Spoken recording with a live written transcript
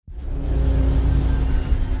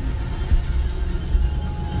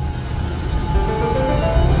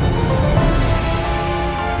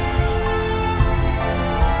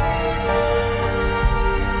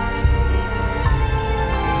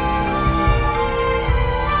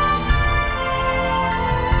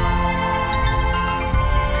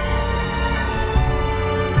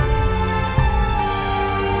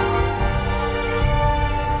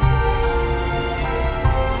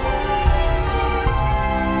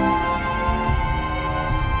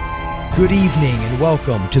Good evening and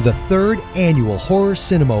welcome to the third annual Horror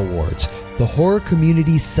Cinema Awards, the horror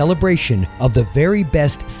community's celebration of the very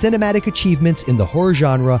best cinematic achievements in the horror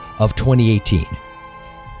genre of 2018.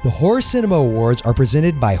 The Horror Cinema Awards are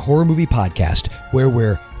presented by Horror Movie Podcast, where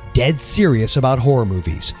we're dead serious about horror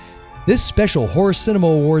movies. This special Horror Cinema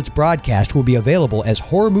Awards broadcast will be available as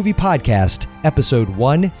Horror Movie Podcast, episode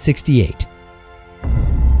 168.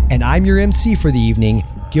 And I'm your MC for the evening,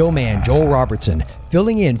 Gilman Joel Robertson,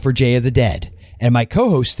 filling in for Jay of the Dead. And my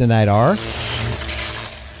co-hosts tonight are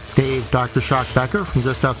Dave, Dr. Shock Becker from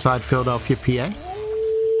just outside Philadelphia, PA.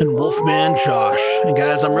 And Wolfman Josh. And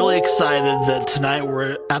guys, I'm really excited that tonight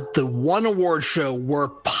we're at the one award show we're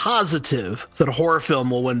positive that a horror film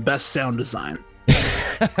will win Best Sound Design.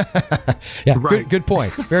 Yeah, right. Good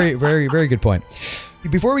point. Very good point.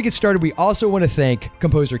 Before we get started, we also want to thank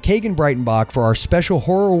composer Kagan Breitenbach for our special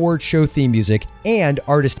Horror Awards show theme music and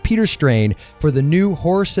artist Peter Strain for the new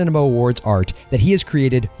Horror Cinema Awards art that he has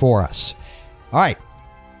created for us. All right,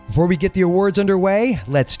 before we get the awards underway,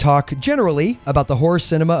 let's talk generally about the horror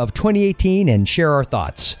cinema of 2018 and share our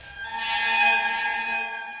thoughts.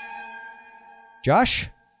 Josh,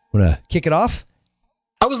 want to kick it off?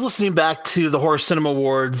 I was listening back to the Horror Cinema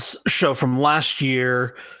Awards show from last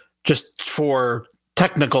year just for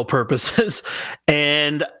technical purposes,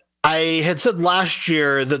 and I had said last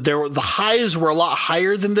year that the highs were a lot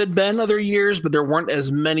higher than they'd been other years, but there weren't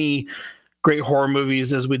as many great horror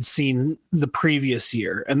movies as we'd seen the previous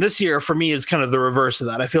year. And this year for me is kind of the reverse of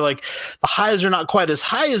that. I feel like the highs are not quite as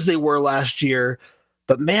high as they were last year,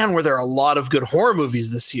 but man, were there a lot of good horror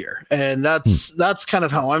movies this year. And that's kind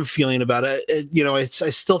of how I'm feeling about it. I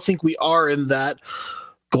still think we are in that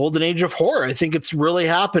golden age of horror. I think it's really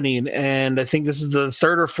happening. And I think this is the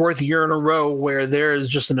third or fourth year in a row where there is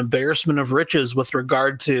just an embarrassment of riches with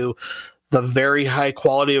regard to the very high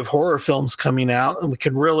quality of horror films coming out. And we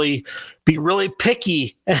can really be really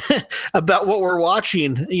picky about what we're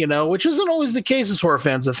watching, which isn't always the case as horror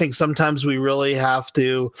fans. I think sometimes we really have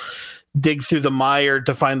to dig through the mire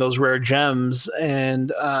to find those rare gems.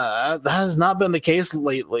 And that has not been the case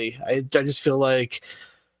lately. I just feel like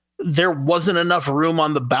there wasn't enough room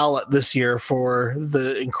on the ballot this year for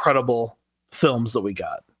the incredible films that we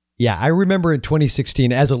got. Yeah, I remember in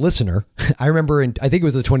 2016 as a listener, I think it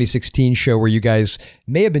was the 2016 show where you guys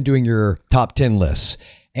may have been doing your top 10 lists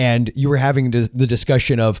and you were having the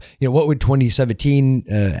discussion of, what would 2017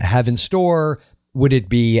 have in store? Would it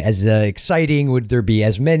be as exciting? Would there be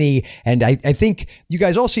as many? And I think you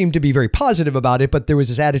guys all seemed to be very positive about it, but there was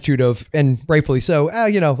this attitude of, and rightfully so,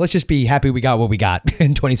 let's just be happy we got what we got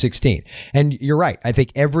in 2016. And you're right. I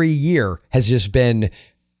think every year has just been,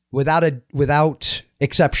 without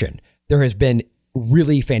exception, there has been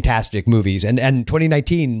really fantastic movies. And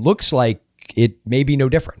 2019 looks like it may be no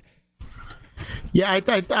different. Yeah,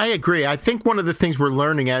 I agree. I think one of the things we're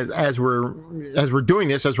learning as we're doing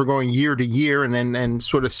this, as we're going year to year and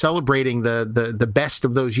sort of celebrating the best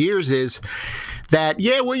of those years is that,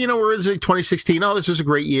 we're in 2016. Oh, this was a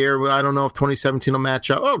great year. I don't know if 2017 will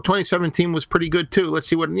match up. Oh, 2017 was pretty good too. Let's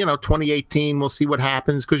see what, 2018, we'll see what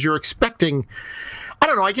happens, because you're expecting, I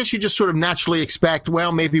don't know, I guess you just sort of naturally expect,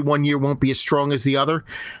 well, maybe one year won't be as strong as the other.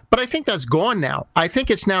 But I think that's gone now. I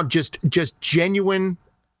think it's now just genuine,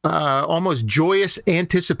 almost joyous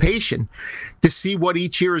anticipation to see what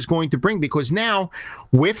each year is going to bring, because now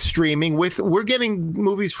with streaming, we're getting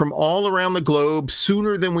movies from all around the globe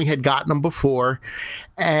sooner than we had gotten them before,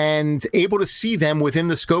 and able to see them within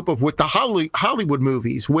the scope of with the Hollywood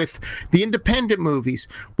movies, with the independent movies,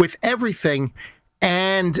 with everything.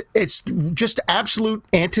 And it's just absolute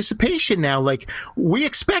anticipation now. Like, we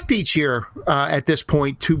expect each year at this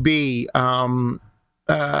point to be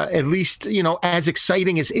at least, as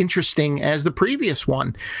exciting, as interesting as the previous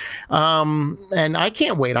one. And I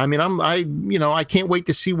can't wait. I mean, I can't wait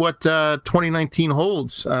to see what 2019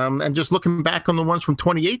 holds. And just looking back on the ones from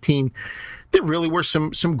 2018, there really were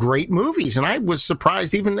some great movies. And I was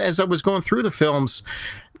surprised, even as I was going through the films,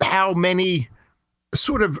 how many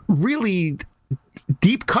sort of really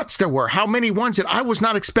deep cuts there were, how many ones that I was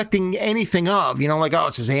not expecting anything of,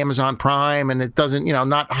 it says Amazon Prime and it doesn't,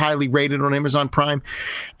 not highly rated on Amazon Prime.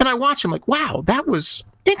 And I watched them like, wow, that was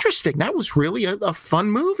interesting. That was really a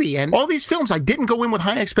fun movie. And all these films, I didn't go in with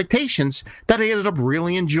high expectations that I ended up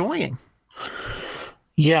really enjoying.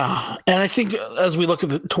 Yeah. And I think as we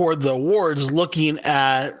look toward the awards, looking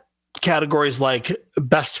at categories like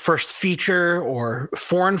best first feature or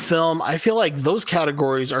foreign film, I feel like those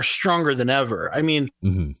categories are stronger than ever. I mean,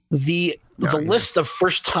 the list of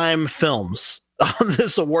first time films on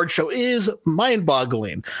this award show is mind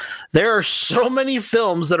boggling. There are so many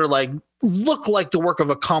films that are look like the work of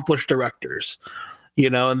accomplished directors.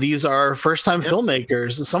 and these are first-time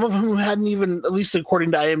filmmakers, some of whom hadn't even, at least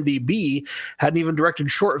according to IMDb, hadn't even directed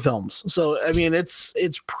short films. So, I mean, it's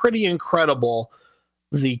pretty incredible,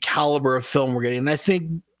 the caliber of film we're getting. And I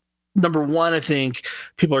think, number one, I think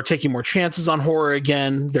people are taking more chances on horror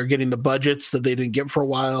again. They're getting the budgets that they didn't get for a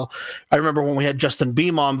while. I remember when we had Justin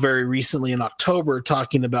Beamon very recently in October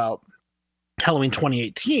talking about Halloween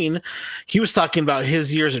 2018, he was talking about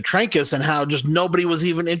his years at Trancas and how just nobody was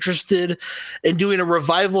even interested in doing a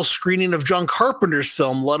revival screening of John Carpenter's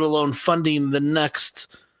film, let alone funding the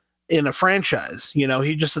next in a franchise.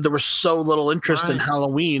 He just said there was so little interest in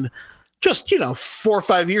Halloween just, 4 or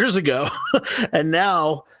 5 years ago. And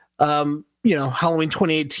now, Halloween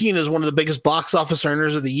 2018 is one of the biggest box office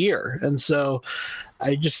earners of the year. And so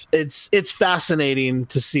it's fascinating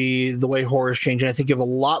to see the way horror is changing. I think you have a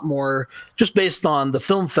lot more, just based on the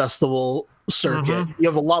film festival circuit, you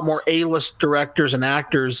have a lot more A-list directors and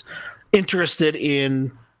actors interested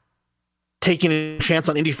in taking a chance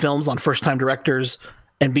on indie films, on first-time directors,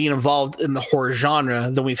 and being involved in the horror genre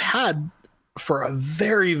than we've had for a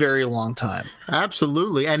very, very long time.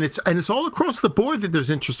 Absolutely. And it's all across the board that there's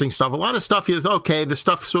interesting stuff. A lot of stuff is okay. The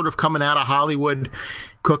stuff sort of coming out of Hollywood,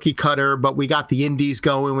 cookie cutter, but we got the indies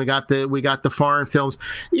going. We got the foreign films,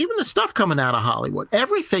 even the stuff coming out of Hollywood.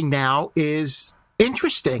 Everything now is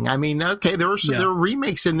interesting. I mean, okay, there are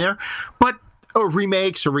remakes in there, or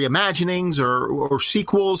remakes or reimaginings or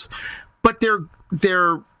sequels, but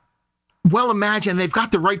they're well imagined. They've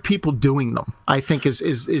got the right people doing them, I think is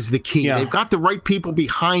the key. They've got the right people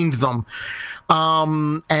behind them.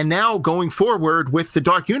 And now going forward with the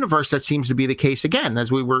Dark Universe, that seems to be the case again,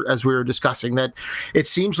 as we were discussing, that it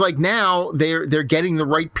seems like now they're getting the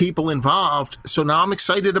right people involved. So now I'm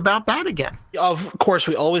excited about that again. Of course,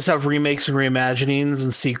 we always have remakes and reimaginings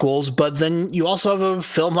and sequels, but then you also have a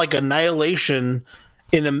film like Annihilation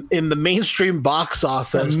in the mainstream box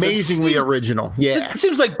office. Amazingly original. Yeah. It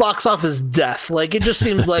seems like box office death. Like, it just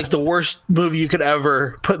seems like the worst movie you could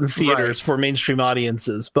ever put in theaters for mainstream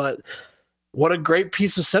audiences. But what a great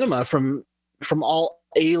piece of cinema from all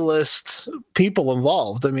A-list people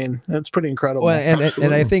involved. I mean, that's pretty incredible. Well,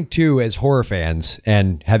 and I think too, as horror fans,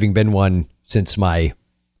 and having been one since my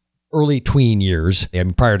early tween years. I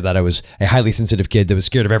mean, prior to that, I was a highly sensitive kid that was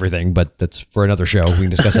scared of everything, but that's for another show. We can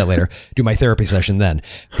discuss that later. Do my therapy session then.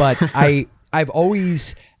 But I've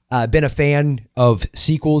always been a fan of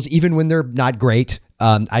sequels, even when they're not great.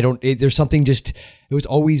 There's something just, it was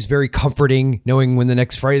always very comforting knowing when the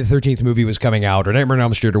next Friday the 13th movie was coming out, or Nightmare on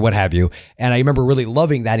Elm Street, or what have you. And I remember really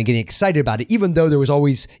loving that and getting excited about it, even though there was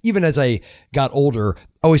always, even as I got older,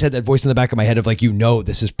 always had that voice in the back of my head of like,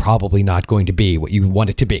 this is probably not going to be what you want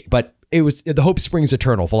it to be. But it was the hope springs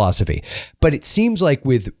eternal philosophy. But it seems like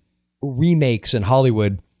with remakes in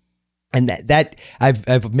Hollywood, and that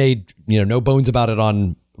I've made, no bones about it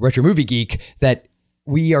on Retro Movie Geek, that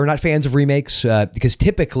we are not fans of remakes because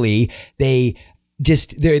typically they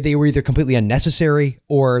were either completely unnecessary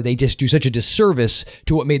or they just do such a disservice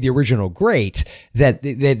to what made the original great that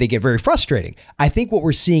they get very frustrating. I think what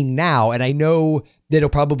we're seeing now, and I know that it'll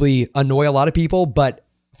probably annoy a lot of people, but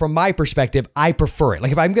from my perspective, I prefer it.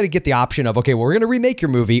 Like, if I'm going to get the option of, okay, well, we're going to remake your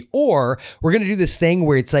movie, or we're going to do this thing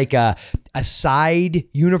where it's like a side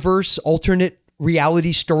universe, alternate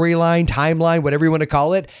reality storyline, timeline, whatever you want to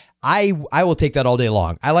call it, I will take that all day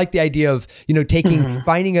long. I like the idea of,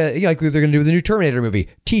 finding like they're going to do with the new Terminator movie,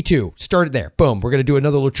 T2, started there. Boom. We're going to do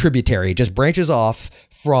another little tributary. It just branches off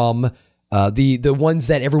from the ones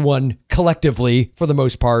that everyone collectively, for the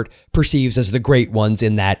most part, perceives as the great ones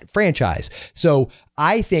in that franchise. So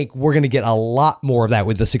I think we're going to get a lot more of that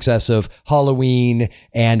with the success of Halloween.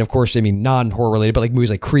 And of course, non-horror related, but like movies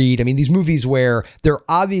like Creed. These movies where they're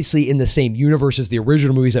obviously in the same universe as the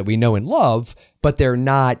original movies that we know and love, but they're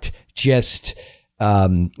not just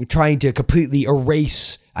trying to completely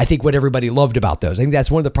erase, I think, what everybody loved about those. I think that's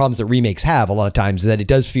one of the problems that remakes have a lot of times, is that it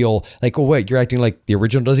does feel like, oh, wait, you're acting like the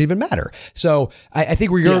original doesn't even matter. So I think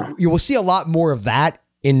you will see a lot more of that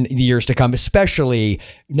in the years to come, especially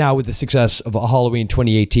now with the success of Halloween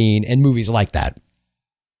 2018 and movies like that.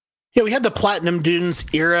 Yeah, we had the Platinum Dunes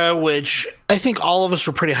era, which I think all of us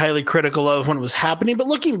were pretty highly critical of when it was happening. But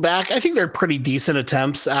looking back, I think they're pretty decent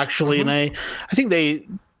attempts, actually. And I think they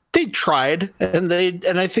tried, and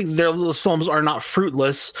I think their little films are not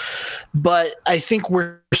fruitless, but I think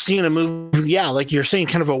we're seeing a move, like you're saying,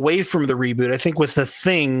 kind of away from the reboot. I think with The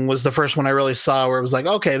Thing was the first one I really saw where it was like,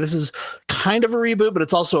 okay, this is kind of a reboot, but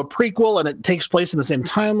it's also a prequel, and it takes place in the same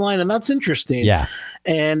timeline, and that's interesting. Yeah.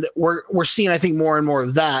 And we're seeing, I think, more and more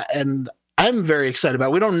of that, and I'm very excited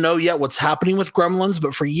about. We don't know yet what's happening with Gremlins,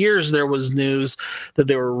 but for years there was news that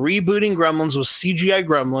they were rebooting Gremlins with CGI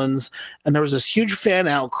Gremlins, and there was this huge fan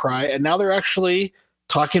outcry, and now they're actually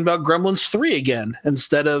talking about Gremlins 3 again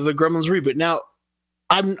instead of a Gremlins reboot. Now,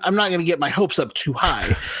 I'm not going to get my hopes up too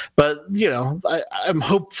high, but I'm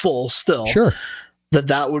hopeful still. Sure.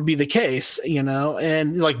 That would be the case,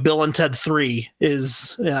 and like Bill and Ted 3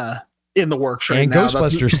 is in the works right and now.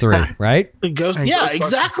 Ghostbusters 3, right? Ghostbusters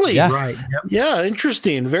exactly. Yeah. Right. Yep. Yeah,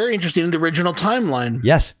 interesting. Very interesting. In the original timeline.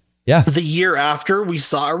 Yes. Yeah. The year after, we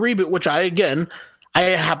saw a reboot, which I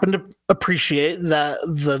happen to appreciate that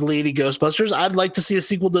the Lady Ghostbusters. I'd like to see a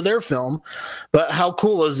sequel to their film, but how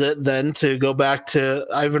cool is it then to go back to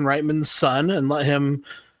Ivan Reitman's son and let him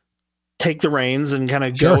take the reins and kind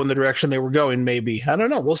of go in the direction they were going? Maybe. I don't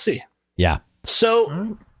know. We'll see. Yeah.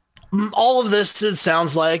 So all of this, it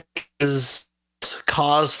sounds like, is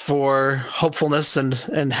cause for hopefulness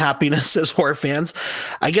and happiness as horror fans.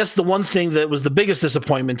 I guess the one thing that was the biggest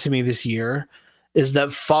disappointment to me this year is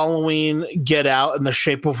that following Get Out and The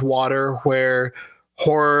Shape of Water, where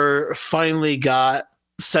horror finally got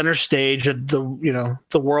center stage at the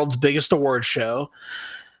world's biggest award show,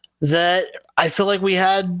 that I feel like we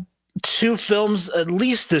had two films at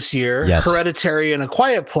least this year, Hereditary and A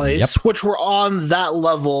Quiet Place, which were on that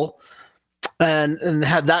level and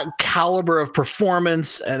had that caliber of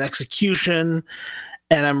performance and execution.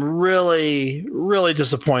 And I'm really, really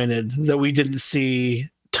disappointed that we didn't see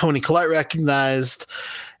Toni Collette recognized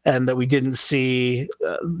and that we didn't see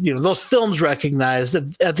those films recognized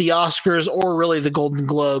at the Oscars or really the Golden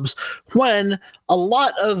Globes, when a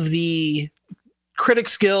lot of the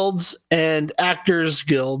critics guilds and actors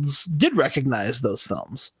guilds did recognize those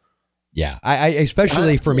films. Yeah, I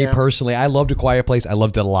especially for me personally, I loved A Quiet Place. I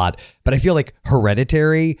loved it a lot, but I feel like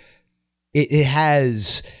Hereditary, it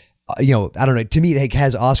has, I don't know. To me, it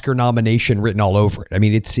has Oscar nomination written all over it. I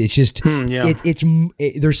mean, it's just,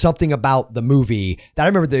 there's something about the movie that I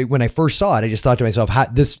remember when I first saw it, I just thought to myself,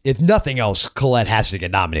 if nothing else, Collette has to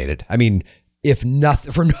get nominated. I mean, if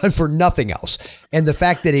nothing for nothing else, and the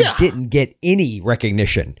fact that it didn't get any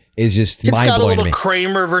recognition is just mind blowing. It's got a little me.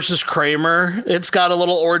 Kramer versus Kramer. It's got a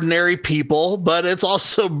little Ordinary People, but it's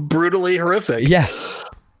also brutally horrific. Yeah,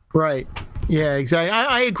 right. Yeah, exactly.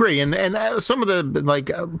 I agree, and some of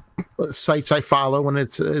the sites I follow when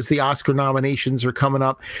as the Oscar nominations are coming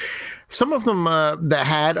up, some of them that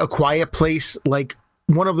had A Quiet Place, like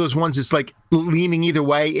one of those ones is like leaning either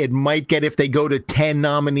way. It might get, if they go to 10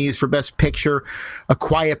 nominees for Best Picture, A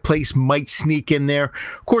Quiet Place might sneak in there.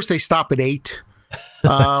 Of course, they stop at 8.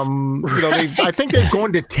 I think they've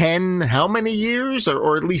gone to 10 how many years,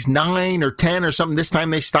 or at least 9 or 10 or something. This time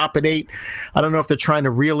they stop at 8. I don't know if they're trying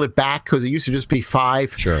to reel it back because it used to just be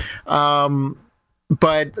 5. Sure.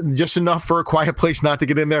 But just enough for A Quiet Place not to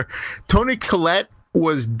get in there. Toni Collette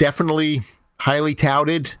was definitely highly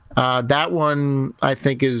touted. That one, I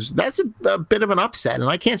think, that's a bit of an upset, and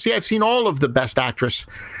I can't see. I've seen all of the Best Actress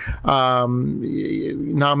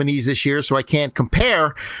nominees this year, so I can't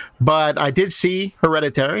compare. But I did see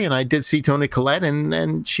Hereditary, and I did see Toni Collette,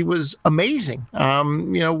 and she was amazing.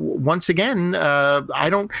 Once again, I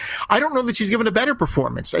don't know that she's given a better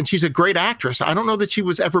performance, and she's a great actress. I don't know that she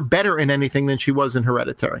was ever better in anything than she was in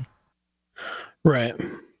Hereditary. Right.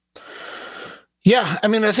 Yeah, I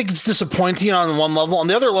mean, I think it's disappointing on one level. On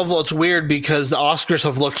the other level, it's weird because the Oscars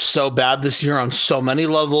have looked so bad this year on so many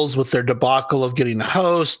levels, with their debacle of getting a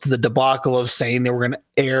host, the debacle of saying they were going to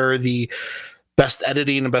air the best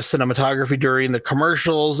editing and best cinematography during the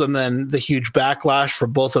commercials, and then the huge backlash for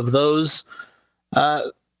both of those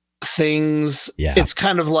things. Yeah. It's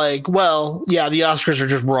kind of like, the Oscars are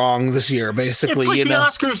just wrong this year, basically. It's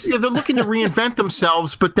like the Oscars, they're looking to reinvent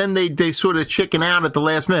themselves, but then they sort of chicken out at the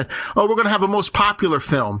last minute. Oh, we're going to have a most popular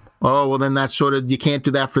film. Oh, well, then that's sort of, you can't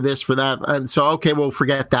do that for this, for that. And so, okay, well,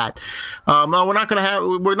 forget that. No, we're not going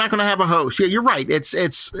to have a host. Yeah, you're right. It's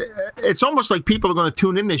almost like people are going to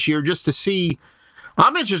tune in this year just to see.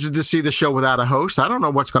 I'm interested to see the show without a host. I don't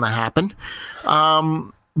know what's going to happen.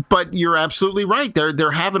 But you're absolutely right.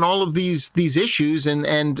 They're having all of these issues,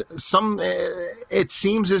 and some. It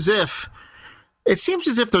seems as if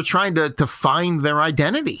they're trying to find their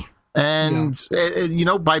identity, and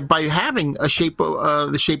by having The Shape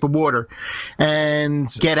of Water and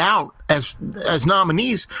Get Out as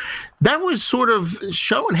nominees, that was sort of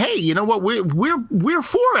showing, hey, you know what, we're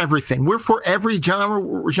for everything. We're for every genre.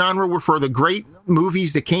 We're for the great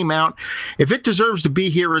movies that came out. If it deserves to be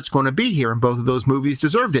here, it's going to be here, and both of those movies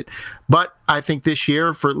deserved it. But I think this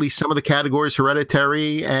year, for at least some of the categories,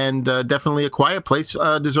 Hereditary and definitely A Quiet Place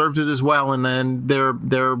deserved it as well, and then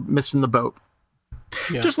they're missing the boat.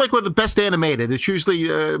 Yeah. Just like with the best animated, it's usually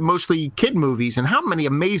mostly kid movies. And how many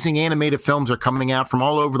amazing animated films are coming out from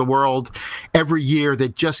all over the world every year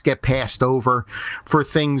that just get passed over for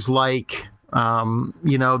things like,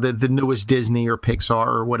 the newest Disney or Pixar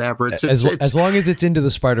or whatever. As long as it's Into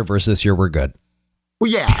the Spider-Verse this year, we're good. Well,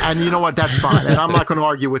 yeah, and you know what? That's fine, and I'm not going to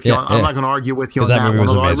argue with you. I'm not going to argue with you on that one.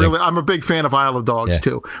 Although I'm a big fan of Isle of Dogs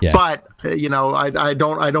too. Yeah. But I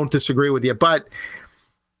don't disagree with you. But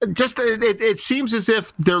just it seems as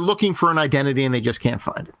if they're looking for an identity and they just can't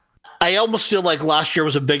find it. I almost feel like last year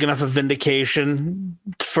was a big enough of vindication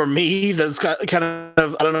for me that's kind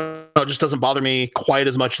of, I don't know, it just doesn't bother me quite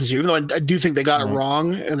as much this year, even though I do think they got it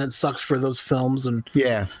wrong, and it sucks for those films and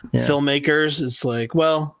filmmakers. It's like,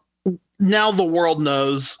 well, now the world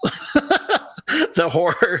knows the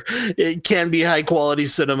horror, it can be high quality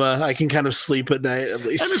cinema. I can kind of sleep at night at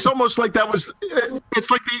least. And it's almost like that was,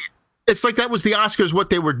 it's like that was the Oscars, what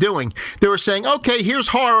they were doing. They were saying, okay, here's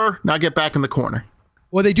horror. Now get back in the corner.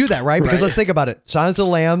 Well, they do that, right? Because let's think about it. Silence of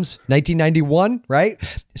the Lambs, 1991, right?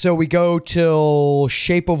 So we go till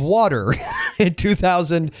Shape of Water in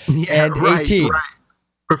 2018. Right.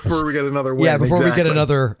 Before we get another win. Yeah, before we get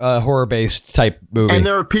another horror-based type movie. And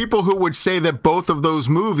there are people who would say that both of those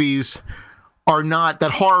movies are not,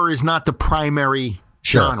 that horror is not the primary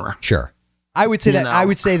genre. Sure. I would say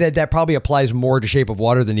that probably applies more to Shape of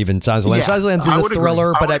Water than even Silence of the Lambs. Silence of the Lambs is a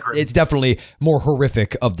thriller, but it's definitely more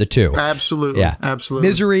horrific of the two. Absolutely. Yeah. Absolutely.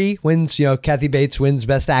 Misery wins, Kathy Bates wins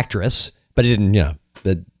Best Actress, but it didn't,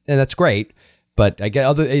 and that's great. But I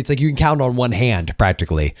get it's like you can count on one hand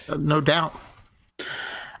practically. No doubt.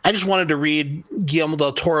 I just wanted to read Guillermo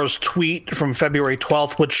del Toro's tweet from February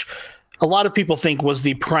 12th, which a lot of people think was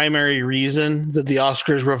the primary reason that the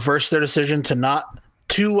Oscars reversed their decision to not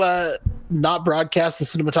broadcast the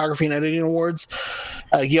Cinematography and Editing Awards.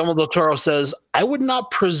 Guillermo del Toro says, "I would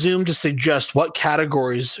not presume to suggest what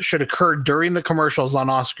categories should occur during the commercials on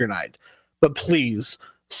Oscar night, but please,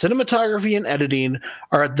 cinematography and editing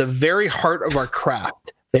are at the very heart of our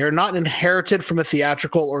craft. They are not inherited from a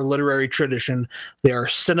theatrical or literary tradition. They are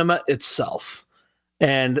cinema itself."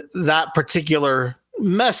 And that particular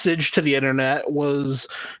message to the internet was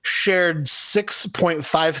shared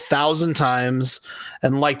 6.5 thousand times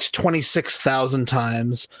and liked 26,000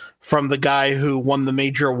 times from the guy who won the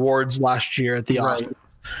major awards last year at the Oscars.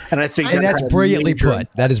 And I think that's brilliantly put.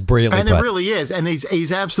 That is brilliantly put. And it really is. And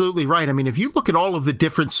he's absolutely right. I mean, if you look at all of the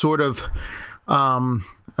different sort of arts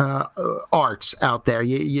out there,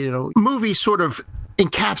 movies sort of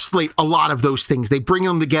encapsulate a lot of those things. They bring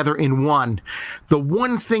them together in one. The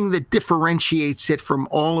one thing that differentiates it from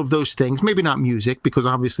all of those things, maybe not music, because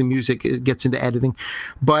obviously music gets into editing,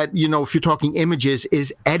 but if you're talking images,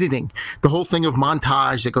 is editing. The whole thing of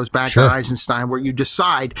montage that goes back to Eisenstein, where you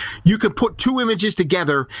decide you can put two images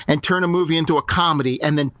together and turn a movie into a comedy,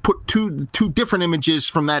 and then put two different images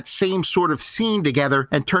from that same sort of scene together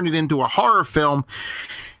and turn it into a horror film.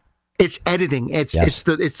 It's editing. It's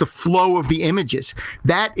the flow of the images.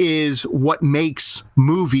 That is what makes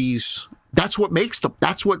movies. That's what makes them.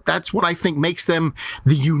 That's what I think makes them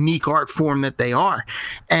the unique art form that they are.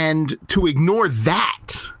 And to ignore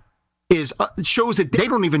that shows that they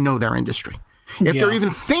don't even know their industry. If they're even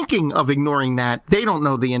thinking of ignoring that, they don't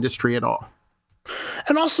know the industry at all.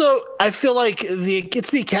 And also, I feel like it's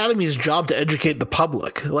the Academy's job to educate the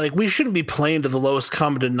public. Like, we shouldn't be playing to the lowest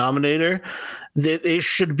common denominator. They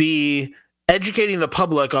should be educating the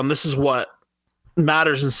public on this is what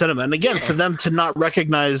matters in cinema. And again, for them to not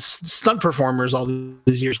recognize stunt performers all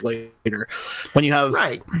these years later, when you have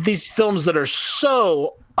these films that are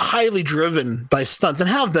so highly driven by stunts and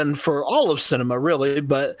have been for all of cinema, really,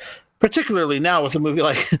 but particularly now with a movie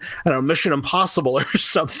like, I don't know, Mission Impossible or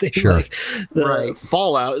something, like the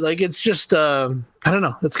Fallout. Like, it's just, I don't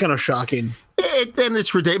know. It's kind of shocking. And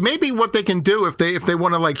it's ridiculous. Maybe what they can do if they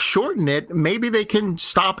want to like shorten it, maybe they can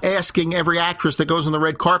stop asking every actress that goes on the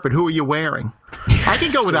red carpet, "Who are you wearing?" I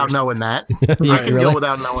can go without knowing that. I can go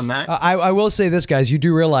without knowing that. I will say this, guys. You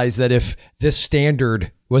do realize that if this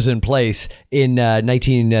standard was in place in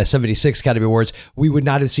 1976 Academy Awards, we would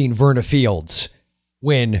not have seen Verna Fields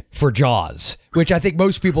win for Jaws, which I think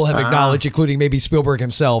most people have acknowledged, including maybe Spielberg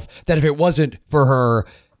himself, that if it wasn't for her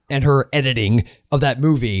and her editing of that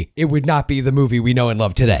movie, it would not be the movie we know and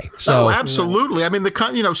love today. So, absolutely. I mean,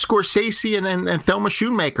 Scorsese and Thelma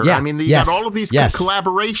Schoonmaker. I mean, you got all of these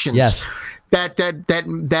collaborations. Yes. That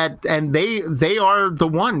and they are the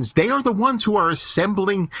ones. They are the ones who are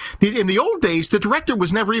assembling. In the old days, the director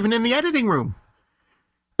was never even in the editing room.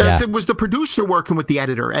 It was the producer working with the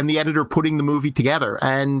editor and the editor putting the movie together.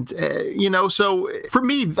 And, so for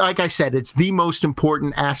me, like I said, it's the most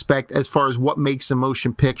important aspect as far as what makes a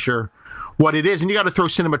motion picture what it is. And you got to throw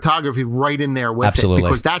cinematography right in there with Absolutely. it,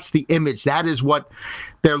 because that's the image. That is what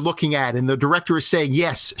they're looking at. And the director is saying,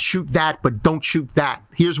 yes, shoot that, but don't shoot that.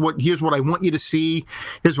 Here's what I want you to see.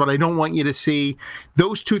 Here's what I don't want you to see.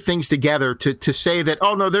 Those two things together to say that,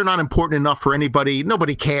 oh no, they're not important enough for anybody.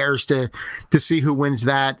 Nobody cares to see who wins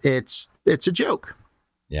that. It's a joke.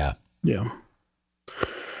 Yeah. Yeah.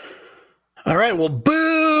 All right. Well,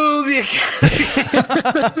 boo the Academy.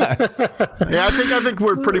 Yeah, I think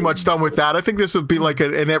we're pretty much done with that. I think this would be like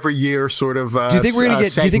an every year sort of. Do you think we're gonna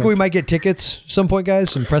get? Do you think we might get tickets some point, guys?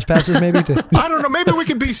 Some press passes, maybe? I don't know. Maybe we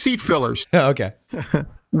can be seat fillers. Okay.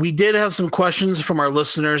 We did have some questions from our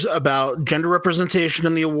listeners about gender representation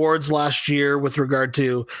in the awards last year with regard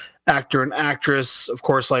to actor and actress. Of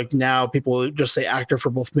course, like now people just say actor for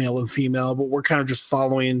both male and female, but we're kind of just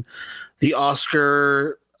following the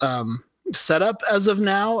Oscar setup as of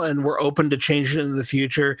now, and we're open to change it in the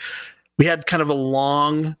future. We had kind of a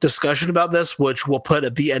long discussion about this, which we'll put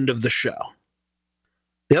at the end of the show.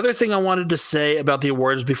 The other thing I wanted to say about the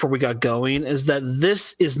awards before we got going is that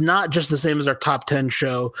this is not just the same as our top 10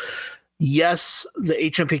 show. Yes, the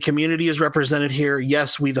HMP community is represented here.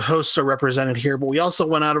 Yes, we, the hosts, are represented here, but we also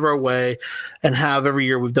went out of our way and have every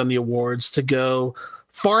year we've done the awards to go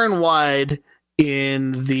far and wide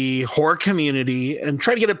in the horror community and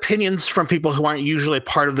try to get opinions from people who aren't usually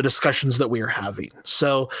part of the discussions that we are having.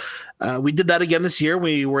 So we did that again this year.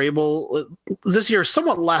 We were able, this year,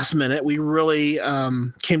 somewhat last minute, we really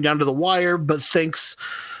came down to the wire, but thanks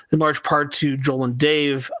in large part to Joel and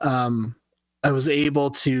Dave, I was able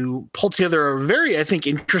to pull together a very, I think,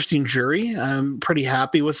 interesting jury. I'm pretty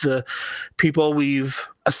happy with the people we've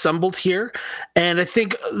assembled here. And I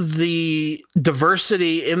think the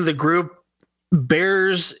diversity in the group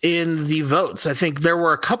bears in the votes. I think there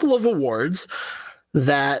were a couple of awards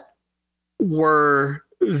that were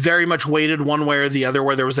very much weighted one way or the other,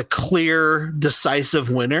 where there was a clear, decisive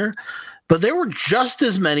winner. But there were just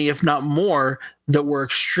as many, if not more, that were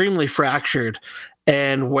extremely fractured,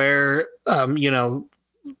 and where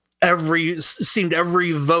every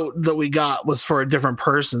vote that we got was for a different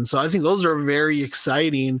person. So I think those are very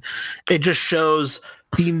exciting. It just shows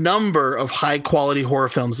the number of high quality horror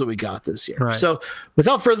films that we got this year. Right. So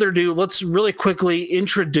without further ado, let's really quickly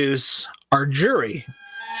introduce our jury.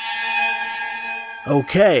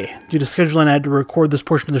 Okay, due to scheduling, I had to record this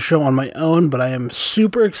portion of the show on my own, but I am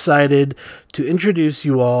super excited to introduce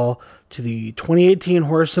you all to the 2018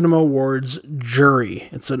 Horror Cinema Awards jury.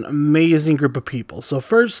 It's an amazing group of people. So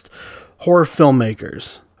first, horror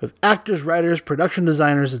filmmakers, with actors, writers, production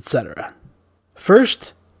designers, etc.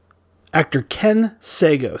 First, actor Ken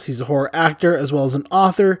Sagoes. He's a horror actor as well as an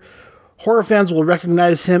author. Horror fans will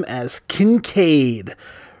recognize him as Kincaid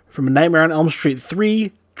from A Nightmare on Elm Street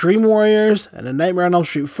 3, Dream Warriors, and A Nightmare on Elm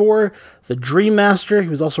Street 4, The Dream Master. He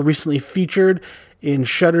was also recently featured in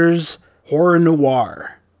Shudder's Horror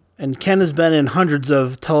Noir. And Ken has been in hundreds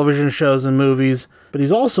of television shows and movies, but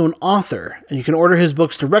he's also an author, and you can order his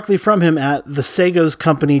books directly from him at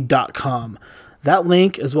thesagoscompany.com. That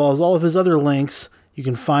link, as well as all of his other links, you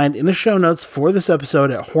can find in the show notes for this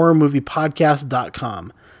episode at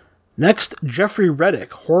horrormoviepodcast.com. Next, Jeffrey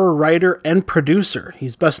Reddick, horror writer and producer.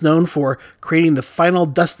 He's best known for creating the Final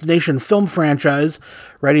Destination film franchise,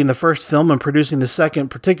 writing the first film and producing the second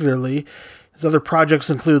particularly. His other projects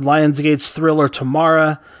include Lionsgate's thriller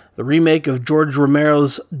Tamara, the remake of George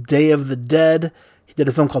Romero's Day of the Dead. He did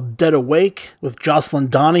a film called Dead Awake with Jocelyn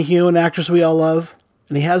Donahue, an actress we all love.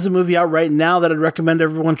 And he has a movie out right now that I'd recommend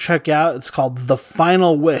everyone check out. It's called The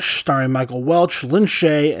Final Wish, starring Michael Welch, Lynn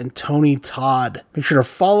Shay, and Tony Todd. Make sure to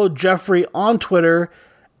follow Jeffrey on Twitter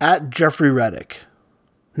at Jeffrey Reddick.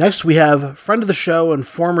 Next, we have friend of the show and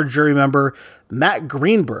former jury member Matt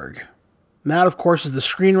Greenberg. Matt, of course, is the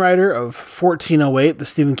screenwriter of 1408, the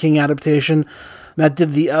Stephen King adaptation. Matt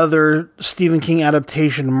did the other Stephen King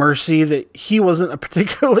adaptation, Mercy, that he wasn't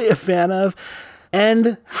particularly a fan of,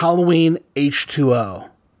 and Halloween H2O.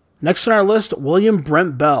 Next on our list, William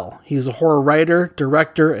Brent Bell. He's a horror writer,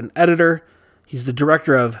 director, and editor. He's the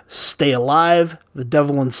director of Stay Alive, The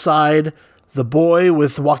Devil Inside, The Boy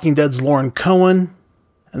with Walking Dead's Lauren Cohen,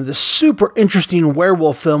 and the super interesting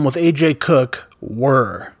werewolf film with AJ Cook,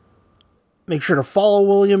 Whir. Make sure to follow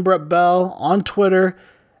William Brent Bell on Twitter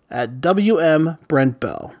at WM Brent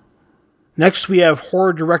Bell. Next, we have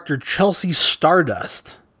horror director Chelsea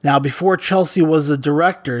Stardust. Now, before Chelsea was a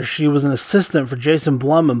director, she was an assistant for Jason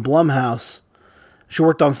Blum and Blumhouse. She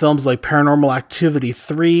worked on films like Paranormal Activity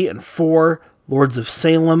 3 and 4, Lords of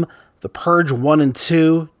Salem, The Purge 1 and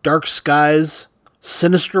 2, Dark Skies,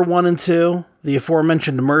 Sinister 1 and 2, the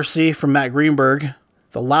aforementioned Mercy from Matt Greenberg,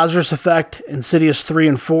 The Lazarus Effect, Insidious 3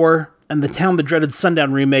 and 4, and The Town That Dreaded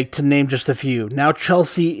Sundown remake, to name just a few. Now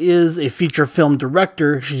Chelsea is a feature film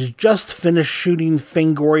director. She's just finished shooting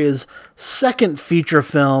Fangoria's second feature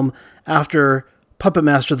film after Puppet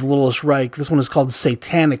Master: The Littlest Reich. This one is called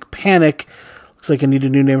Satanic Panic. Looks like I need a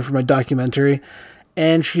new name for my documentary.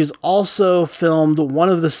 And she's also filmed one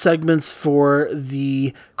of the segments for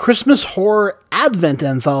the Christmas horror Advent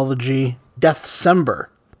anthology, Deathcember.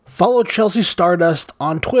 Follow Chelsea Stardust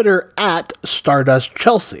on Twitter at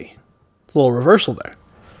StardustChelsea. A little reversal there.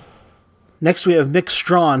 Next, we have Mick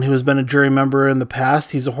Strawn, who has been a jury member in the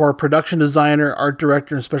past. He's a horror production designer, art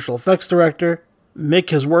director, and special effects director.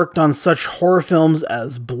 Mick has worked on such horror films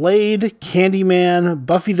as Blade, Candyman,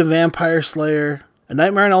 Buffy the Vampire Slayer, A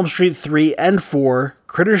Nightmare on Elm Street 3 and 4,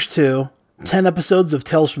 Critters 2, 10 episodes of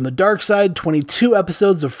Tales from the Dark Side, 22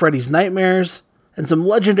 episodes of Freddy's Nightmares, and some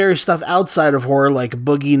legendary stuff outside of horror like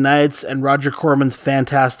Boogie Nights and Roger Corman's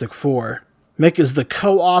Fantastic Four. Mick is the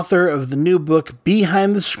co-author of the new book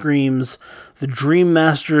Behind the Screams, The Dream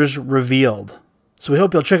Masters Revealed. So we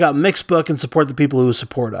hope you'll check out Mick's book and support the people who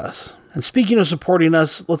support us. And speaking of supporting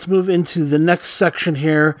us, let's move into the next section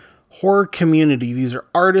here, horror community. These are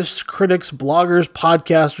artists, critics, bloggers,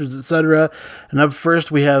 podcasters, etc. And up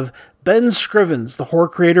first we have Ben Scrivens, the horror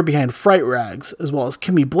creator behind Fright Rags, as well as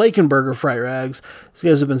Kimmy Blakenberger Fright Rags. These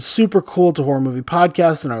guys have been super cool to Horror Movie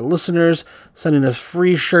Podcast and our listeners, sending us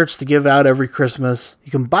free shirts to give out every Christmas. You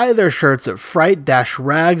can buy their shirts at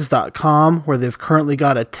fright-rags.com, where they've currently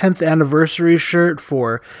got a 10th anniversary shirt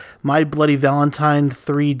for My Bloody Valentine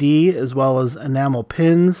 3D, as well as enamel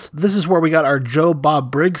pins. This is where we got our Joe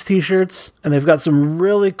Bob Briggs t-shirts, and they've got some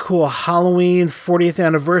really cool Halloween 40th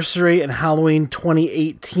anniversary and Halloween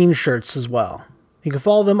 2018 shirts as well. You can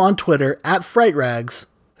follow them on Twitter at Fright Rags.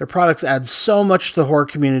 Their products add so much to the horror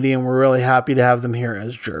community, and we're really happy to have them here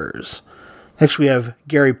as jurors. Next we have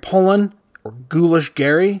Gary Pullen, or Ghoulish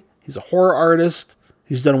Gary. He's a horror artist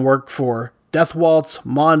who's done work for Death Waltz,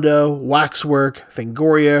 Mondo, Waxwork,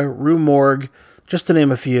 Fangoria, Rue Morgue, just to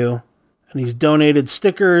name a few. And he's donated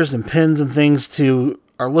stickers and pins and things to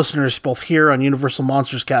our listeners both here on Universal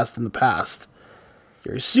Monsters Cast in the past.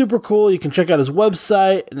 Gary's super cool. You can check out his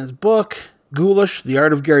website and his book, Ghoulish, The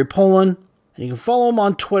Art of Gary Pullen. And you can follow him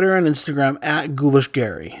on Twitter and Instagram at Ghoulish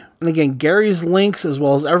Gary. And again, Gary's links as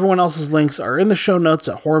well as everyone else's links are in the show notes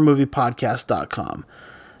at horrormoviepodcast.com.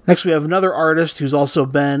 Next, we have another artist who's also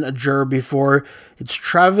been a juror before. It's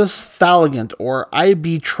Travis Thalligant, or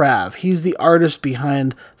IB Trav. He's the artist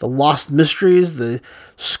behind The Lost Mysteries, the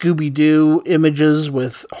Scooby-Doo images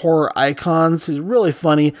with horror icons. He's really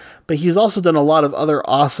funny, but he's also done a lot of other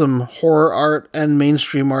awesome horror art and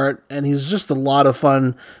mainstream art, and he's just a lot of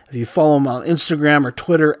fun. If you follow him on Instagram or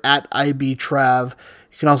Twitter at IB Trav,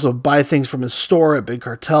 you can also buy things from his store at Big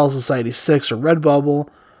Cartel, Society 6, or Redbubble.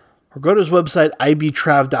 Or go to his website,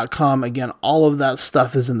 ibtrav.com. Again, all of that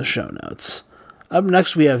stuff is in the show notes. Up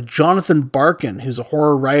next, we have Jonathan Barkin, who's a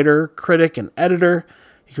horror writer, critic, and editor.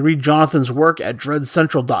 You can read Jonathan's work at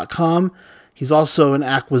dreadcentral.com. He's also in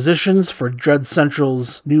acquisitions for Dread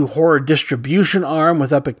Central's new horror distribution arm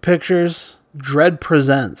with Epic Pictures, Dread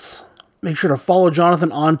Presents. Make sure to follow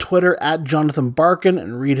Jonathan on Twitter at Jonathan Barkin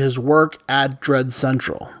and read his work at Dread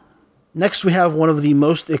Central. Next, we have one of the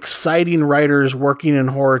most exciting writers working in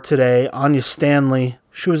horror today, Anya Stanley.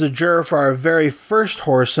 She was a juror for our very first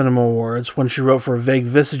Horror Cinema Awards when she wrote for Vague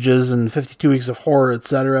Visages and 52 Weeks of Horror,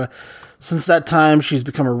 etc. Since that time, she's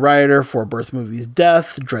become a writer for Birth Movies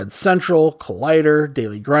Death, Dread Central, Collider,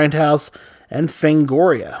 Daily Grindhouse, and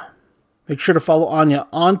Fangoria. Make sure to follow Anya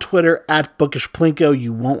on Twitter at BookishPlinko.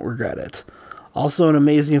 You won't regret it. Also, an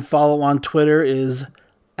amazing follow on Twitter is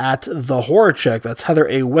at The Horror Chick. That's Heather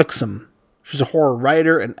A. Wixom. She's a horror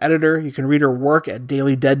writer and editor. You can read her work at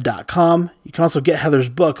dailydead.com. You can also get Heather's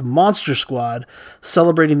book, Monster Squad,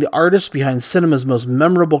 celebrating the artists behind cinema's most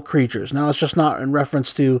memorable creatures. Now, it's just not in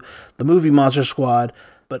reference to the movie Monster Squad,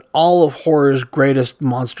 but all of horror's greatest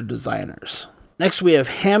monster designers. Next, we have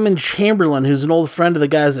Hammond Chamberlain, who's an old friend of the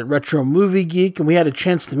guys at Retro Movie Geek, and we had a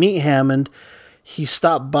chance to meet Hammond. He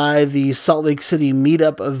stopped by the Salt Lake City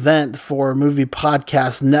meetup event for Movie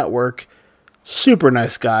Podcast Network. Super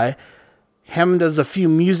nice guy. Hammond does a few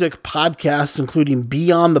music podcasts, including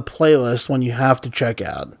Beyond the Playlist, one you have to check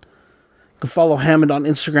out. You can follow Hammond on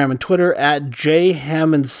Instagram and Twitter at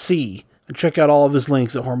jhammondc, and check out all of his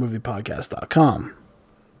links at horrormoviepodcast.com.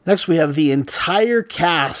 Next, we have the entire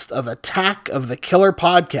cast of Attack of the Killer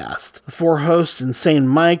podcast. The four hosts, Insane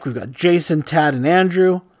Mike, we've got Jason, Tad, and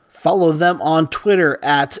Andrew. Follow them on Twitter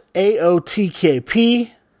at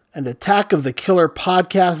AOTKP and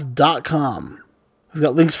attackofthekillerpodcast.com. We've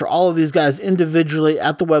got links for all of these guys individually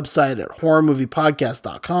at the website at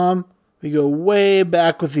horrormoviepodcast.com. We go way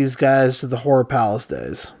back with these guys to the Horror Palace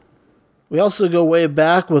days. We also go way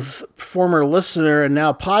back with former listener and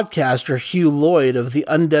now podcaster Hugh Lloyd of the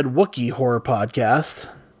Undead Wookiee Horror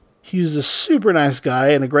Podcast. Hugh's a super nice guy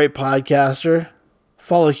and a great podcaster.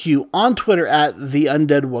 Follow Hugh on Twitter at The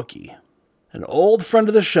Undead Wookiee. An old friend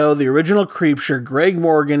of the show, the original Creepsher, Greg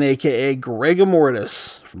Morgan, a.k.a.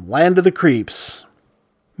 Gregomortis, from Land of the Creeps.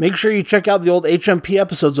 Make sure you check out the old HMP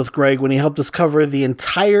episodes with Greg when he helped us cover the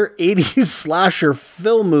entire 80s slasher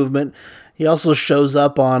film movement. He also shows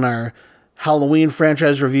up on our Halloween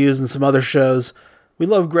franchise reviews and some other shows. We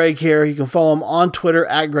love Greg here. You can follow him on Twitter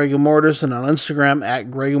at Gregomortis and on Instagram at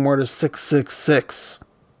Gregomortis666.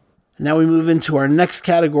 Now we move into our next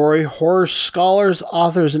category, horror scholars,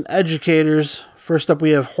 authors, and educators. First up, we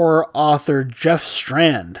have horror author Jeff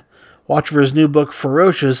Strand. Watch for his new book,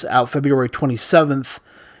 Ferocious, out February 27th.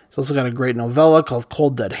 He's also got a great novella called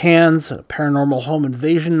Cold Dead Hands, and a paranormal home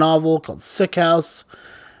invasion novel called Sick House,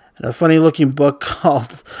 and a funny-looking book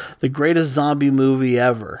called The Greatest Zombie Movie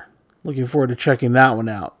Ever. Looking forward to checking that one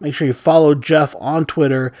out. Make sure you follow Jeff on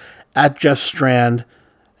Twitter at Jeff Strand.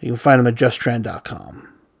 You can find him at jeffstrand.com.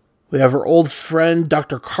 We have our old friend,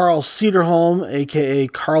 Dr. Carl Cederholm, a.k.a.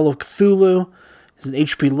 Carl of Cthulhu. He's an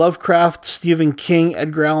H.P. Lovecraft, Stephen King,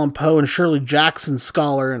 Edgar Allan Poe, and Shirley Jackson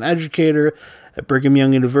scholar and educator at Brigham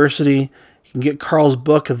Young University. You can get Carl's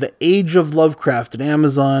book, The Age of Lovecraft, at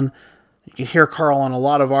Amazon. You can hear Carl on a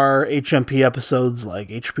lot of our HMP episodes, like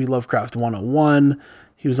H.P. Lovecraft 101.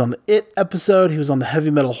 He was on the It episode, he was on the Heavy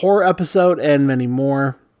Metal Horror episode, and many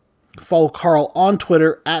more. Follow Carl on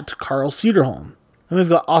Twitter at Carl Cederholm. Then we've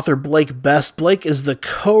got author Blake Best. Blake is the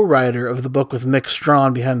co-writer of the book with Mick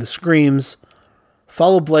Strawn, Behind the Screams.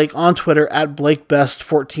 Follow Blake on Twitter at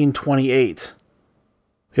BlakeBest1428.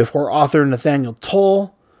 We have horror author Nathaniel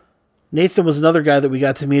Toll. Nathan was another guy that we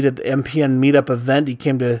got to meet at the MPN meetup event. He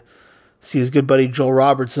came to see his good buddy Joel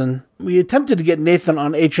Robertson. We attempted to get Nathan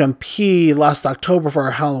on HMP last October for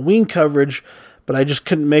our Halloween coverage, but I just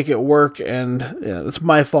couldn't make it work, and it's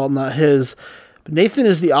my fault, not his. But Nathan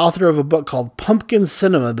is the author of a book called Pumpkin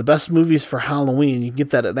Cinema, the best movies for Halloween. You can get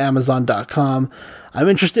that at Amazon.com. I'm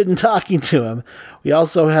interested in talking to him. We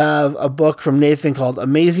also have a book from Nathan called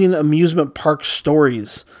Amazing Amusement Park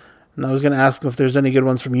Stories. And I was going to ask him if there's any good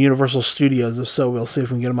ones from Universal Studios. If so, we'll see if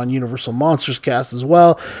we can get him on Universal Monsters Cast as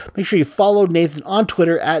well. Make sure you follow Nathan on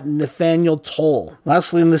Twitter at Nathaniel Toll.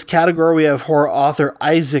 Lastly, in this category, we have horror author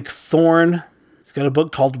Isaac Thorne. He's got a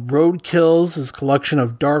book called Roadkills, his collection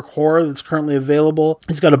of dark horror that's currently available.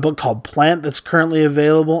 He's got a book called Plant that's currently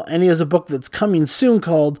available. And he has a book that's coming soon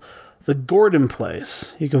called The Gordon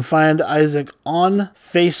Place. You can find Isaac on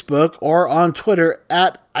Facebook or on Twitter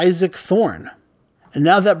at Isaac Thorne. And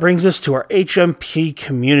now that brings us to our HMP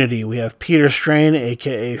community. We have Peter Strain,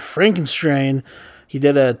 a.k.a. Frankenstrain. He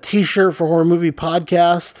did a t-shirt for Horror Movie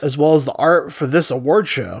Podcast, as well as the art for this award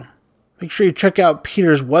show. Make sure you check out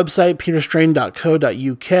Peter's website,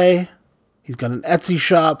 peterstrain.co.uk. He's got an Etsy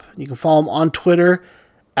shop. You can follow him on Twitter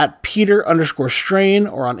at Peter_Strain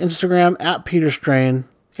or on Instagram at Peterstrain.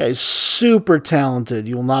 This guy is super talented.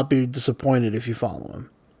 You will not be disappointed if you follow him.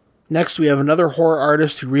 Next, we have another horror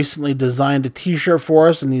artist who recently designed a t-shirt for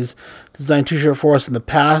us, and he's designed a t-shirt for us in the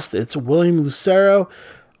past. It's William Lucero,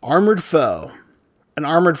 Armored Foe. And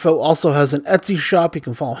Armored Foe also has an Etsy shop. You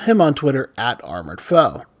can follow him on Twitter at Armored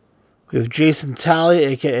Foe. We have Jason Talley,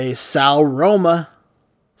 a.k.a. Sal Roma.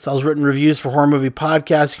 Sal's written reviews for Horror Movie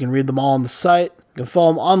Podcasts. You can read them all on the site. You can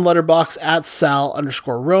follow him on Letterboxd at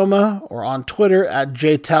Sal_Roma or on Twitter at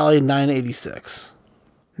JTally986.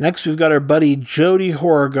 Next, we've got our buddy Jody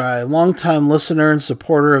Horror Guy, longtime listener and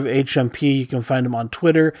supporter of HMP. You can find him on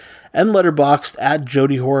Twitter and Letterboxd at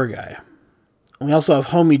Jody Horror Guy. And we also have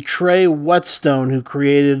homie Trey Whetstone, who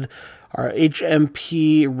created our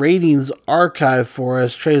HMP ratings archive for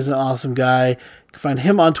us. Trey's an awesome guy. You can find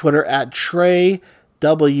him on Twitter at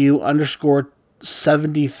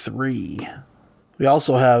TreyW_73. We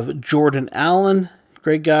also have Jordan Allen,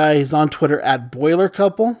 great guy. He's on Twitter at Boiler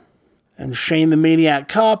Couple. And Shane the Maniac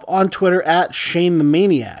Cop on Twitter at Shane the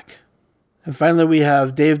Maniac. And finally, we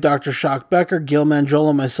have Dave Dr. Shock Becker, Gil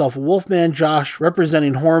Manjola, myself, Wolfman Josh,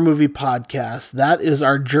 representing Horror Movie Podcast. That is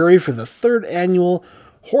our jury for the 3rd annual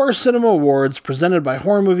Horror Cinema Awards presented by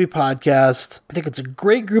Horror Movie Podcast. I think it's a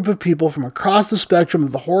great group of people from across the spectrum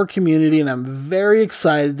of the horror community, and I'm very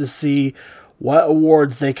excited to see what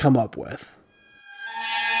awards they come up with.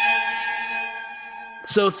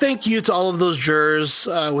 So thank you to all of those jurors.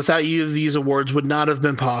 Without you, these awards would not have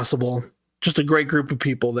been possible. Just a great group of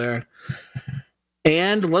people there.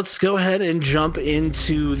 And let's go ahead and jump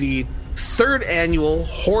into the 3rd annual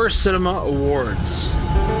Horror Cinema Awards.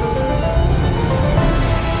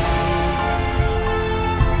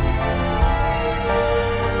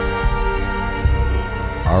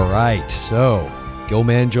 right. So,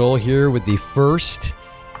 Gilman Joel here with the first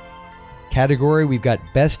category. We've got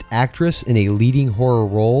Best Actress in a Leading Horror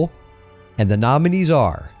Role. And the nominees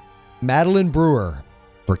are Madeline Brewer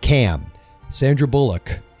for Cam, Sandra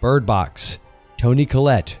Bullock, Bird Box, Toni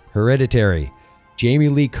Collette, Hereditary, Jamie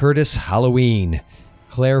Lee Curtis, Halloween,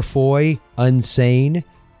 Claire Foy, Unsane,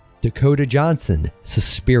 Dakota Johnson,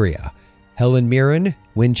 Suspiria, Helen Mirren,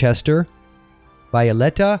 Winchester,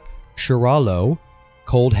 Violetta Shirallo,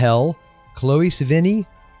 Cold Hell, Chloe Sevigny,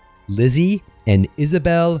 Lizzie, and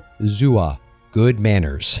Isabel Zua, Good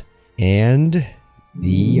Manners. And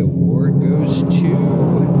the award goes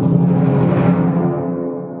to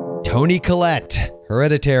Toni Collette,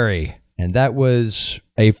 Hereditary. And that was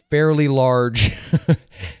a fairly large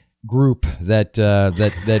group that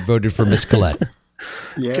voted for Miss Collette.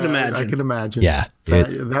 Yeah, I can imagine. Yeah.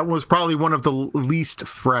 That was probably one of the least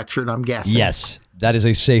fractured, I'm guessing. Yes, that is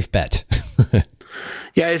a safe bet.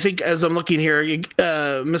 Yeah, I think as I'm looking here,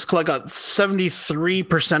 Miss Collette got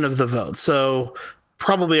 73% of the vote. So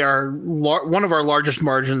probably one of our largest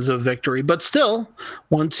margins of victory. But still,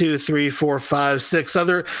 1, 2, 3, 4, 5, 6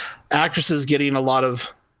 other actresses getting a lot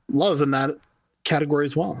of love in that category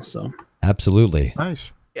as well. So absolutely.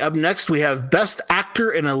 Nice. Up next, we have Best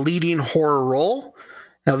Actor in a Leading Horror Role.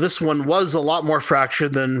 Now, this one was a lot more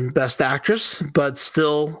fractured than Best Actress, but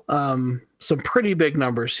still some pretty big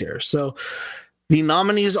numbers here. So the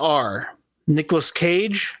nominees are Nicolas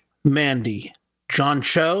Cage, Mandy, John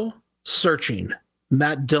Cho, Searching,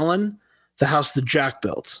 Matt Dillon, The House That Jack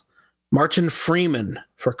Built, Martin Freeman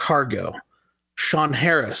for Cargo, Sean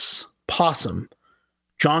Harris, Possum,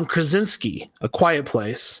 John Krasinski, A Quiet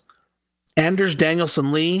Place, Anders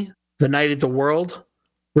Danielson Lee, The Night at the World,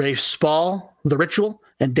 Rafe Spall, The Ritual,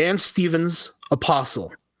 and Dan Stevens,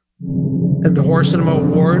 Apostle. And the Horror Cinema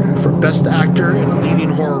Award for Best Actor in a Leading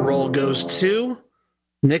Horror Role goes to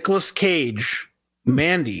Nicolas Cage,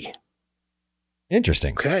 Mandy.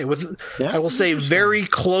 Interesting. Okay, I will say very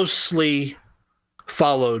closely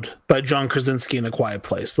followed by John Krasinski in A Quiet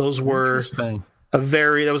Place. Those were that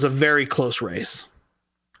was a very close race.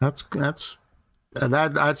 That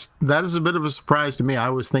is a bit of a surprise to me. I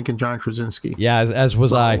was thinking John Krasinski. Yeah, as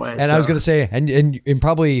was I. I was going to say, and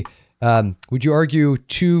probably, would you argue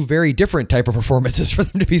two very different type of performances for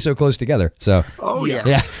them to be so close together? So. Oh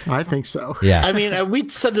yeah, I think so. Yeah. I mean, we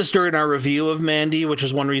said this during our review of Mandy, which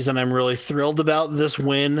is one reason I'm really thrilled about this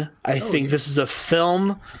win. I think this is a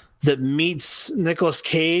film that meets Nicolas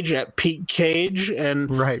Cage at peak Cage,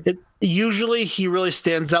 and usually he really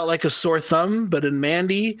stands out like a sore thumb, but in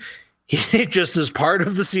Mandy, he just is part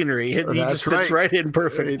of the scenery. He just fits right in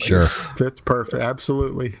perfectly. Sure. Fits perfect.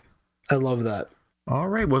 Absolutely. I love that. All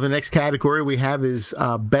right. Well, the next category we have is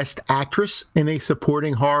Best Actress in a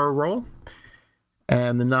Supporting Horror Role.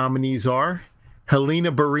 And the nominees are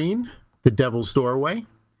Helena Barine, The Devil's Doorway,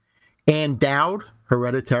 Ann Dowd,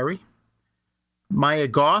 Hereditary, Maya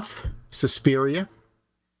Goth, Suspiria,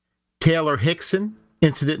 Taylor Hickson,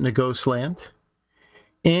 Incident in a Ghostland,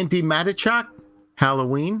 Andy Matichak,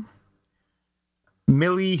 Halloween,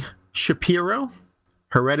 Millie Shapiro,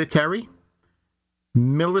 Hereditary,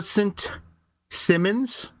 Millicent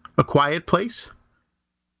Simmons, A Quiet Place,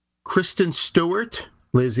 Kristen Stewart,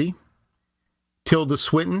 Lizzie, Tilda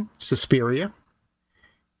Swinton, Suspiria,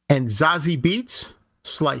 and Zazie Beetz,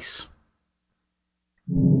 Slice.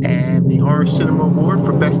 And the Horror Cinema Award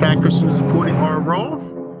for Best Actress in a Supporting Horror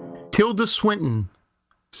Role, Tilda Swinton,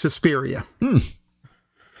 Suspiria.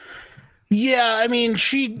 Yeah, I mean,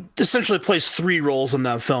 she essentially plays 3 roles in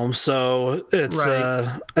that film, so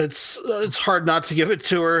it's hard not to give it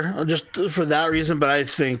to her just for that reason. But I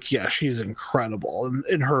think, she's incredible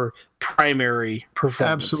in her primary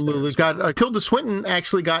performance. Absolutely, got Tilda Swinton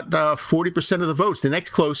actually got 40% of the votes. The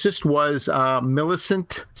next closest was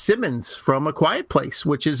Millicent Simmons from A Quiet Place,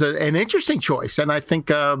 which is an interesting choice, and I think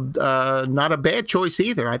not a bad choice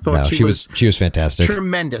either. I thought she was fantastic,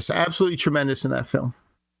 tremendous, absolutely tremendous in that film.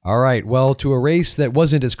 All right, well, to a race that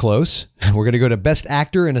wasn't as close, we're going to go to Best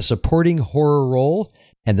Actor in a Supporting Horror Role,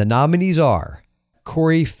 and the nominees are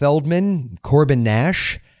Corey Feldman, Corbin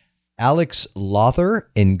Nash, Alex Lothar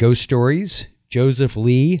in Ghost Stories, Joseph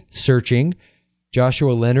Lee, Searching,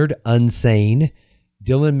 Joshua Leonard, Unsane,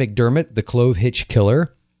 Dylan McDermott, The Clove Hitch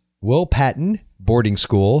Killer, Will Patton, Boarding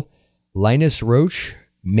School, Linus Roach,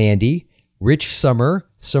 Mandy, Rich Summer,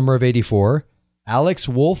 Summer of '84, Alex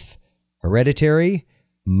Wolff, Hereditary,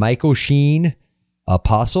 Michael Sheen,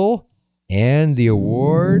 Apostle, and the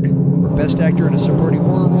award for Best Actor in a Supporting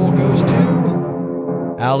Horror Role goes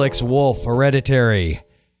to Alex Wolff, Hereditary.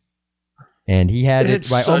 And he had it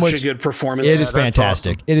by almost a good performance. It is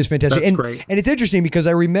fantastic. Awesome. It is fantastic. That's great. And it's interesting because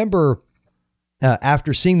I remember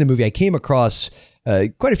after seeing the movie, I came across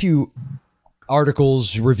quite a few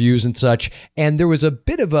articles, reviews and such. And there was a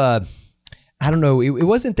bit of a, I don't know, it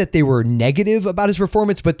wasn't that they were negative about his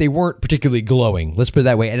performance, but they weren't particularly glowing. Let's put it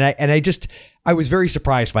that way. And I was very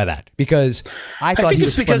surprised by that because I thought he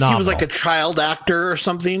was phenomenal. Because he was like a child actor or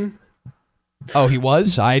something. Oh, he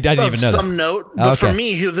was? I didn't even know that. Some note. But for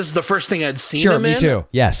me, this is the first thing I'd seen him in. Sure, me too.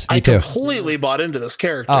 Yes, me I too. completely bought into this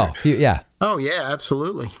character. Oh, yeah. Oh, yeah,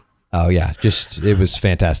 absolutely. Oh, yeah. It was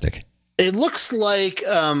fantastic. It looks like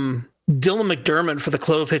Dylan McDermott for the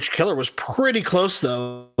Clove Hitch Killer was pretty close,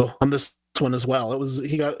 though, on this one as well.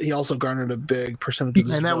 He also garnered a big percentage of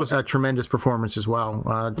this and that was a tremendous performance as well.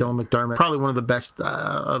 Dylan McDermott, probably one of the best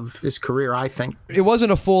of his career, I think. It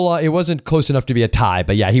wasn't it wasn't close enough to be a tie,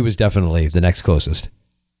 but yeah, he was definitely the next closest.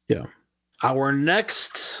 Yeah. Our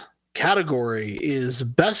next category is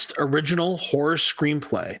Best Original Horror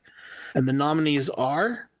Screenplay, and the nominees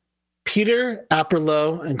are Peter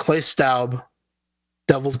Apperlow and Clay Staub,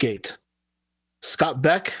 Devil's Gate; Scott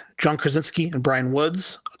Beck, John Krasinski, and Brian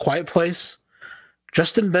Woods, A Quiet Place;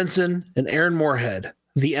 Justin Benson and Aaron Moorhead,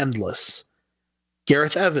 The Endless;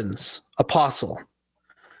 Gareth Evans, Apostle;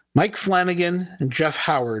 Mike Flanagan and Jeff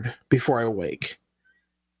Howard, Before I Wake;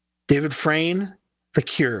 David Frayne, The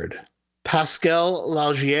Cured; Pascal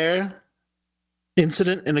Laugier,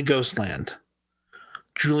 Incident in a Ghostland;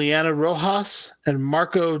 Juliana Rojas and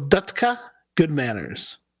Marco Dutka, Good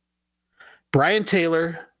Manners; Brian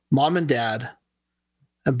Taylor, Mom and Dad;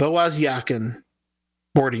 and Boaz Yakin,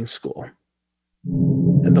 Boarding School.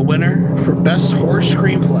 And the winner for Best Horror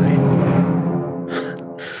Screenplay,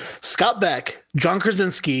 Scott Beck, John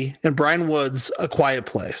Krasinski, and Brian Woods, A Quiet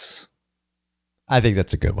Place. I think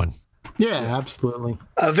that's a good one. Yeah, absolutely.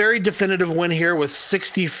 A very definitive win here with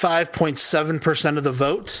 65.7% of the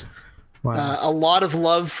vote. Wow. A lot of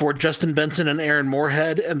love for Justin Benson and Aaron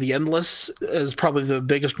Moorhead, and The Endless is probably the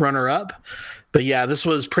biggest runner-up. But yeah, this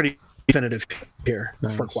was pretty definitive here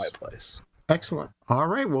for Quiet Place. Excellent. All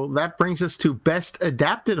right. Well, that brings us to Best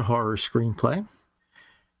Adapted Horror Screenplay.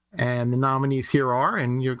 And the nominees here are,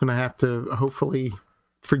 and you're going to have to hopefully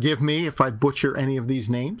forgive me if I butcher any of these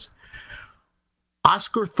names: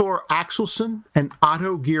 Oscar Thor Axelsson and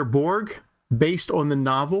Otto Gearborg, based on the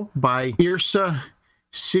novel by Yrsa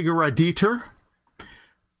Sigurðardóttir,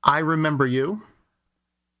 I Remember You;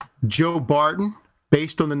 Joe Barton,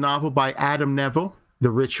 based on the novel by Adam Neville,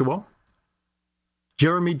 The Ritual;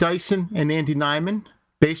 Jeremy Dyson and Andy Nyman,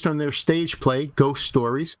 based on their stage play, Ghost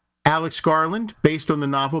Stories; Alex Garland, based on the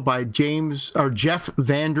novel by Jeff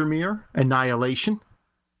Vandermeer, Annihilation;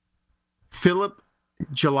 Philip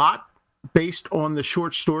Gillott, based on the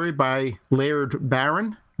short story by Laird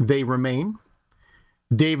Barron, They Remain;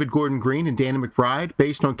 David Gordon Green and Danny McBride,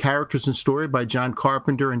 based on characters and story by John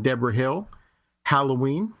Carpenter and Deborah Hill,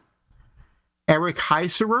 Halloween; Eric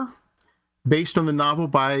Heiserer, based on the novel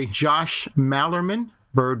by Josh Malerman,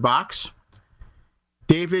 Bird Box;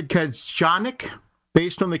 David Kajganik,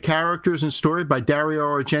 based on the characters and story by Dario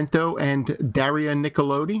Argento and Daria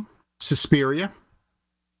Nicolodi, Suspiria;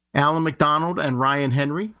 Alan McDonald and Ryan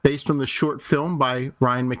Henry, based on the short film by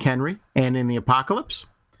Ryan McHenry, Anne in the Apocalypse;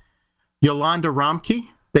 Yolanda Ramke,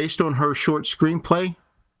 based on her short screenplay,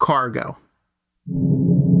 Cargo.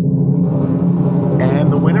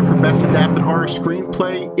 And the winner for Best Adapted Horror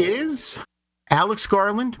Screenplay is Alex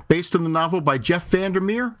Garland, based on the novel by Jeff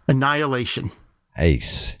Vandermeer, Annihilation.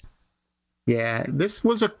 Ace. Yeah, this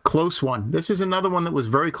was a close one. This is another one that was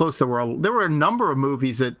very close. There were a number of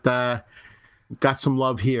movies that got some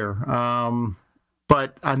love here.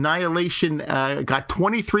 But Annihilation got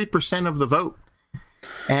 23% of the vote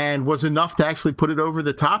and was enough to actually put it over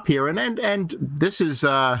the top here. And this is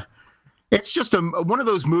it's just one of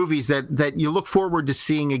those movies that you look forward to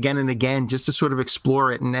seeing again and again, just to sort of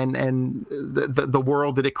explore it and the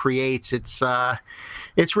world that it creates. It's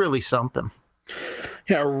really something.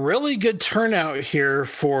 Yeah, a really good turnout here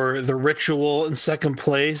for The Ritual in second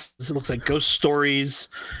place. It looks like Ghost Stories,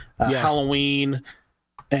 Halloween,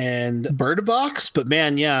 and Bird Box. But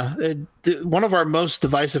man, yeah, one of our most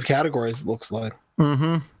divisive categories, it looks like.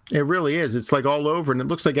 Mm-hmm. It really is. It's like all over, and it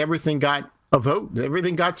looks like everything got a vote.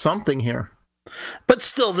 Everything got something here. But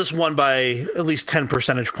still, this won by at least 10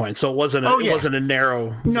 percentage points. So it wasn't a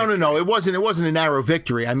narrow. No. It wasn't a narrow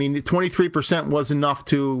victory. I mean, 23% was enough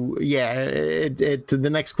to, the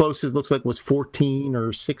next closest looks like was 14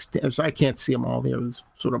 or 16. So I can't see them all here. It was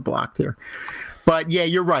sort of blocked here. But yeah,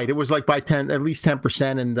 you're right. It was like by 10, at least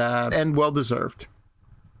 10%, and well deserved.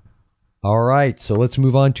 All right. So let's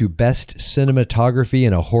move on to Best Cinematography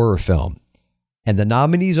in a Horror Film. And the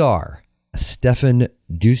nominees are Stefan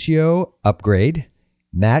Duccio, Upgrade;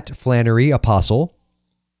 Matt Flannery, Apostle;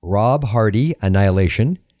 Rob Hardy,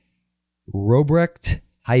 Annihilation, Robrecht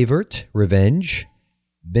Hyvert, Revenge,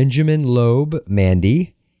 Benjamin Loeb,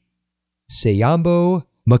 Mandy, Sayambo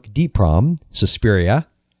Mukdeeprom, Suspiria,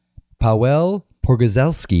 Pawel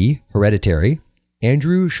Porgozelski, Hereditary,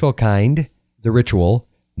 Andrew Shulkind, The Ritual,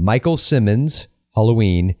 Michael Simmons,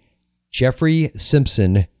 Halloween, Jeffrey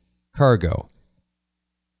Simpson, Cargo.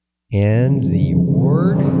 And the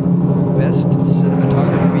award, Best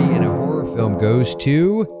Cinematography in a Horror Film, goes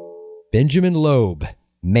to Benjamin Loeb,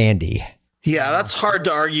 Mandy. Yeah, that's hard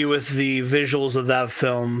to argue with the visuals of that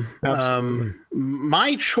film.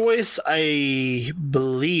 My choice, I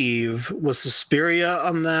believe, was Suspiria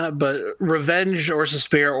on that, but Revenge or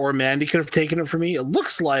Suspiria or Mandy could have taken it for me. It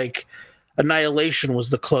looks like Annihilation was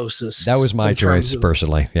the closest. That was my choice,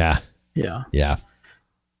 personally. Yeah. Yeah. Yeah.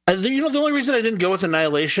 The only reason I didn't go with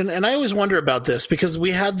Annihilation, and I always wonder about this, because we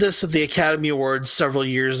had this at the Academy Awards several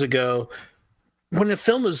years ago. When a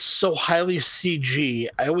film is so highly CG,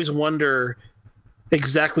 I always wonder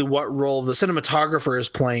exactly what role the cinematographer is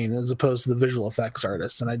playing as opposed to the visual effects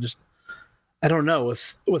artist. And I don't know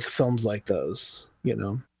with films like those,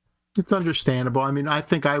 It's understandable. I mean, I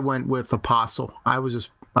think I went with Apostle. I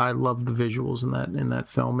loved the visuals in that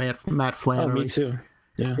film. Matt Flannery. Oh, me too.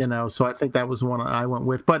 Yeah. So I think that was one I went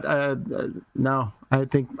with. But no, I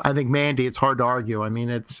think Mandy, it's hard to argue. I mean,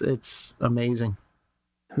 it's amazing.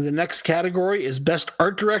 The next category is Best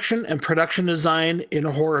Art Direction and Production Design in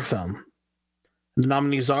a Horror Film. The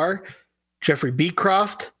nominees are Jeffrey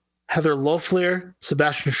Beecroft, Heather Loeffler,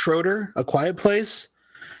 Sebastian Schroeder, A Quiet Place,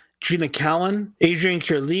 Gina Callan, Adrian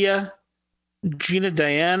Curlia, Gina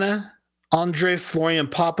Diana, Andre Florian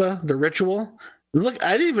Papa, The Ritual. Look,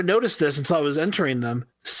 I didn't even notice this until I was entering them.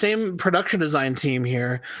 Same production design team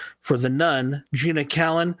here for The Nun, Gina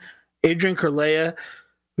Callan, Adrian Curlia,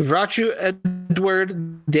 Vrachu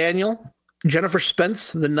Edward Daniel, Jennifer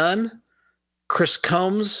Spence, The Nun, Chris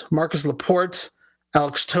Combs, Marcus Laporte,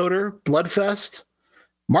 Alex Toder, Bloodfest,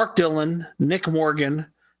 Mark Dillon, Nick Morgan,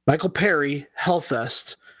 Michael Perry,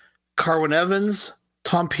 Hellfest, Carwin Evans,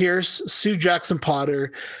 Tom Pierce, Sue Jackson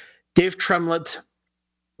Potter, Dave Tremlett,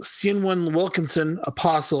 Sienwyn Wilkinson,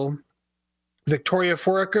 Apostle, Victoria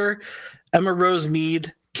Foraker, Emma Rose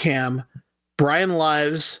Mead, Cam, Brian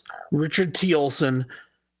Lives, Richard T. Olson,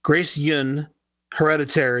 Grace Yun,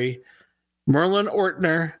 Hereditary, Merlin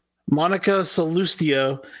Ortner, Monica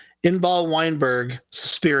Salustio, Inbal Weinberg,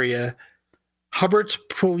 Suspiria, Hubert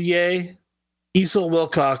Poulier, Isel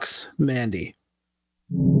Wilcox, Mandy.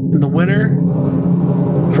 And the winner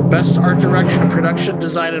for Best Art Direction and Production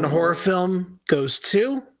Design in a Horror Film goes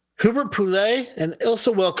to Hubert Poulier and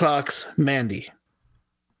Ilsa Wilcox, Mandy.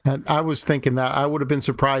 And I was thinking that I would have been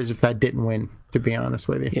surprised if that didn't win, to be honest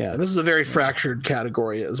with you. Yeah, this is a very fractured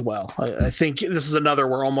category as well. I think this is another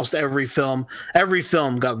where almost every film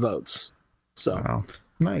got votes. So wow.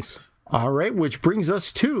 Nice. All right, which brings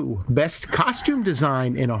us to Best Costume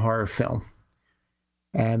Design in a Horror Film.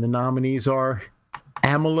 And the nominees are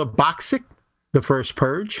Amala Boxic, The First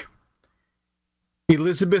Purge,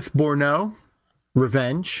 Elizabeth Bourneau,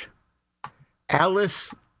 Revenge,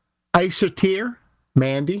 Alice Isertier,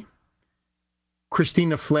 Mandy,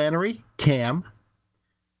 Christina Flannery, Cam,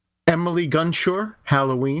 Emily Gunshore,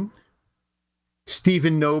 Halloween,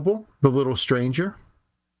 Stephen Noble, The Little Stranger,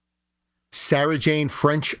 Sarah Jane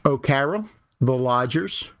French O'Carroll, The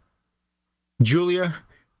Lodgers, Julia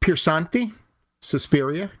Piersanti,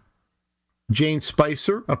 Suspiria, Jane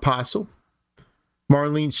Spicer, Apostle,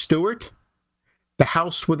 Marlene Stewart, The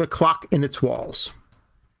House with a Clock in Its Walls.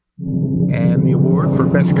 And the award for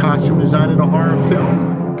Best Costume Design in a Horror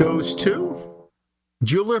Film goes to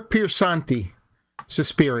Julia Piersanti,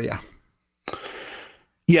 Suspiria.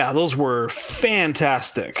 Yeah, those were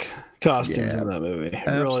fantastic costumes in that movie.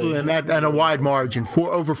 Absolutely. Really. And a wide margin,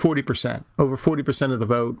 over 40%. Over 40% of the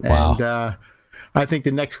vote. Wow. And I think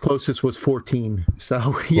the next closest was 14.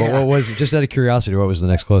 So, yeah. Well, what was, just out of curiosity, what was the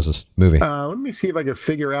next closest movie? Let me see if I can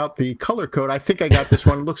figure out the color code. I think I got this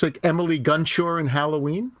one. It looks like Emily Gunshore in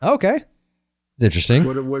Halloween. Okay. It's interesting.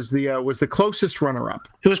 What it was the closest runner-up.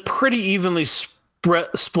 It was pretty evenly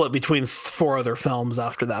split between 4 other films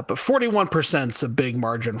after that, but 41% is a big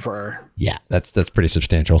margin for her. Yeah, that's pretty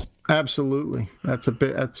substantial. Absolutely. That's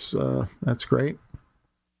great.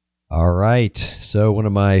 All right. So one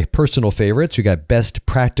of my personal favorites, we got Best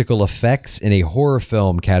Practical Effects in a Horror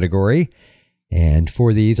Film category. And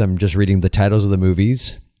for these, I'm just reading the titles of the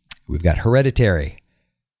movies. We've got Hereditary,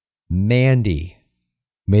 Mandy,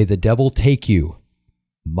 May the Devil Take You,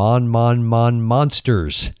 Mon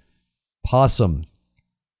Monsters, Possum,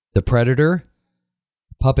 The Predator,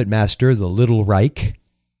 Puppet Master, The Little Reich,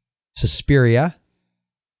 Suspiria,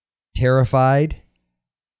 Terrified,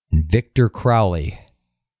 and Victor Crowley.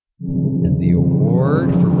 And the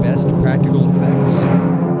award for Best Practical Effects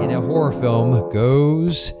in a horror film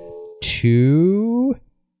goes to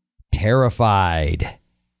Terrified.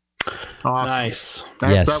 Awesome. Nice.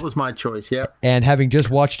 Yes. That was my choice. Yep. And having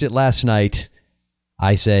just watched it last night,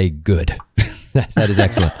 I say good. That is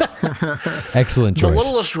excellent. Excellent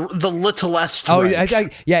choice. The littlest. Oh,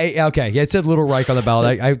 Reich. yeah, okay. Yeah, it said Little Reich on the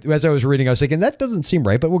ballot. As I was reading, I was thinking, that doesn't seem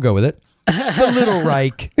right, but we'll go with it. The Little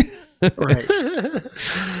Reich. Right.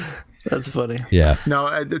 That's funny. Yeah.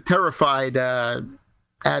 No, Terrified.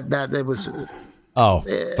 That it was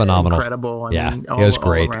phenomenal. incredible. I mean, it was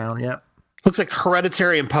great. All around. Yep. Looks like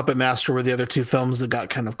Hereditary and Puppet Master were the other two films that got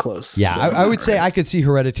kind of close. Yeah, I would say I could see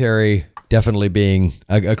Hereditary definitely being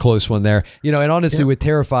a close one there. You know, and honestly, with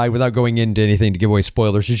Terrified, without going into anything to give away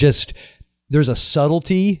spoilers, there's a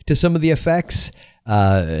subtlety to some of the effects,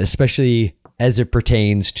 especially as it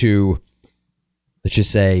pertains to, let's just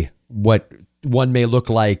say, what one may look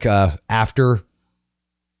like after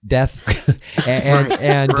death,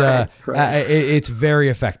 it's very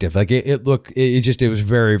effective. Like it was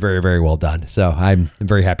very, very, very well done. So I'm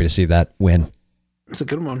very happy to see that win. It's a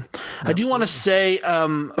good one. I do want to say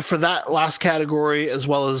for that last category, as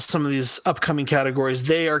well as some of these upcoming categories,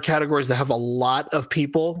 they are categories that have a lot of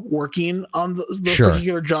people working on those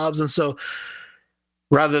particular jobs. And so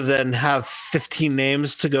rather than have 15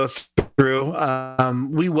 names to go through,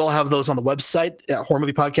 we will have those on the website at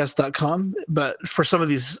horrormoviepodcast.com. But for some of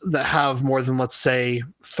these that have more than, let's say,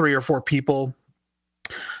 3 or 4 people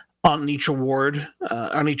on each award,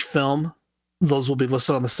 on each film, those will be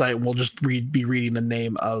listed on the site, and we'll just be reading the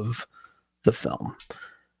name of the film.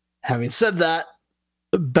 Having said that,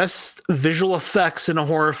 best visual effects in a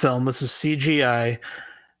horror film, this is CGI,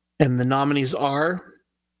 and the nominees are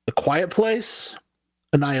A Quiet Place,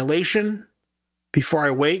 Annihilation, Before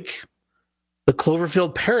I Wake, The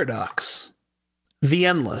Cloverfield Paradox, The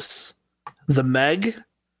Endless, The Meg,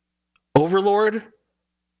 Overlord,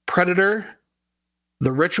 Predator,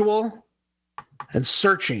 The Ritual, and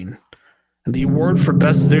Searching. And the award for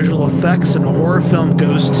best visual effects in a horror film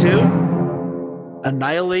goes to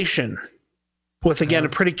Annihilation, with again a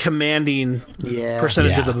pretty commanding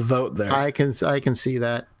percentage of the vote there. I can see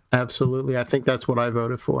that. Absolutely. I think that's what I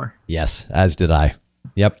voted for. Yes, as did I.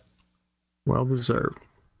 Yep. Well deserved.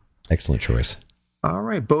 Excellent choice. All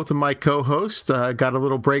right. Both of my co-hosts got a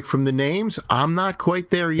little break from the names. I'm not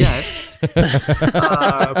quite there yet. For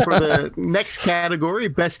the next category,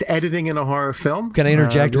 best editing in a horror film. Can I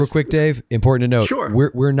interject real quick, Dave? Important to note. Sure.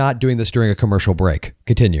 We're not doing this during a commercial break.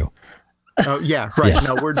 Continue. Oh, yeah, right. Yes.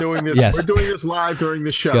 No, we're doing this. Yes. We're doing this live during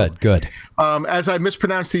the show. Good. As I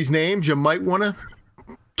mispronounce these names, you might want to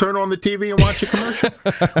turn on the TV and watch a commercial.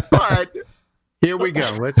 But here we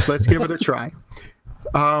go. Let's give it a try.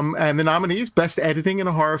 And the nominees: best editing in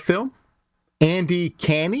a horror film, Andy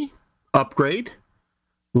Canny, Upgrade;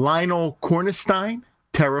 Lionel Cornestein,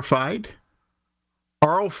 Terrified;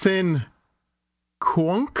 Arlfin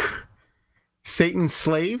Kwunk, Satan's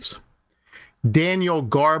Slaves; Daniel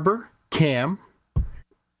Garber, Cam;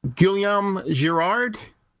 Guillaume Girard,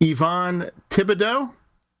 Yvonne Thibodeau,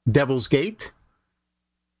 Devil's Gate;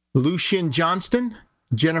 Lucian Johnston,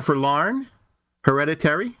 Jennifer Larn,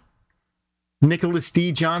 Hereditary; Nicholas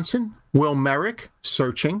D. Johnson, Will Merrick,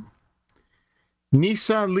 Searching;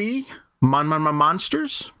 Nisa Lee,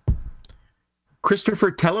 Monsters;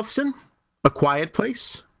 Christopher Tellefson, A Quiet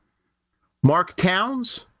Place; Mark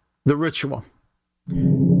Towns, The Ritual.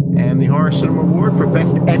 And the Horror Cinema Award for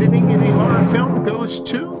Best Editing in a Horror Film goes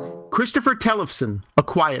to Christopher Tellefson, A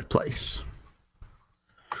Quiet Place.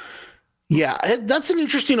 Yeah, that's an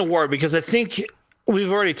interesting award because I think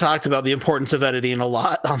we've already talked about the importance of editing a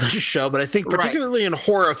lot on this show, but I think particularly in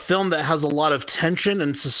horror, a film that has a lot of tension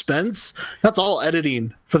and suspense, that's all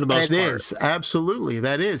editing for the most part. It is, absolutely,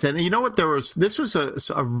 that is. And you know what, this was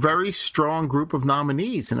a very strong group of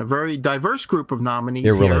nominees and a very diverse group of nominees.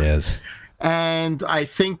 It really is. And I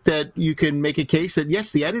think that you can make a case that,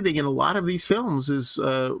 yes, the editing in a lot of these films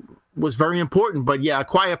was very important. But yeah, A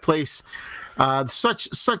Quiet Place, such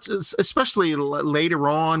especially later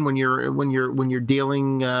on when you're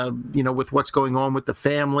dealing with what's going on with the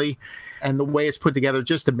family and the way it's put together,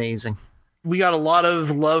 just amazing. We got a lot of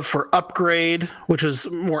love for Upgrade, which is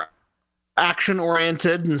more action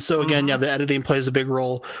oriented, and so again, the editing plays a big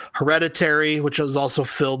role. Hereditary, which was also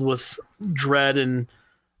filled with dread and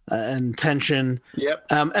tension. Yep.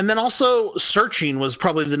 And then also Searching was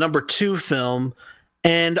probably the number 2 film.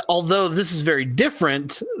 And although this is very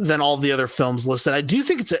different than all the other films listed, I do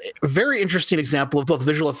think it's a very interesting example of both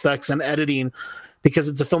visual effects and editing because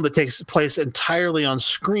it's a film that takes place entirely on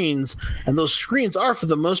screens, and those screens are, for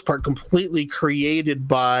the most part, completely created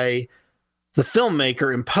by the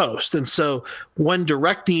filmmaker in post. And so when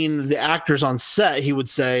directing the actors on set, he would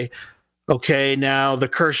say, okay, now the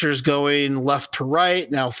cursor's going left to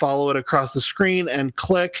right. Now follow it across the screen and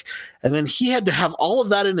click. And then he had to have all of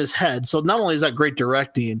that in his head. So not only is that great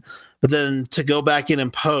directing, but then to go back in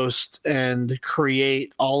and post and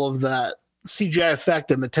create all of that CGI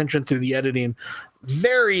effect and the tension through the editing,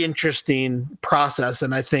 very interesting process.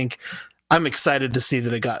 And I think I'm excited to see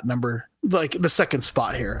that it got the second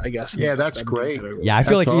spot here, I guess. Yeah, that's great. Yeah, I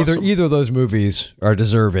feel like awesome. either of those movies are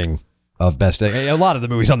deserving of best. A lot of the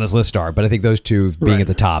movies on this list are, but I think those two being at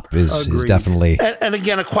the top is definitely. And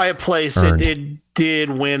again, A Quiet Place, it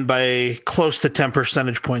did win by close to 10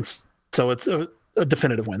 percentage points, so it's a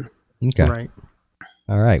definitive win. Okay. Right.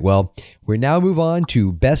 All right. Well, we now move on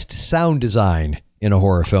to best sound design in a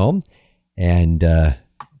horror film, and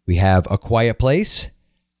we have A Quiet Place,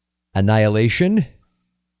 Annihilation,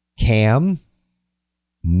 Cam,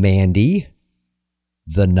 Mandy,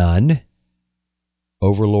 The Nun,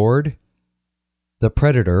 Overlord, The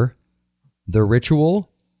Predator, The Ritual,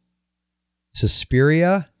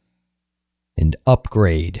 Suspiria, and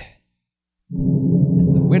Upgrade.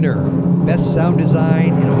 And the winner, best sound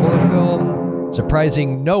design in a horror film,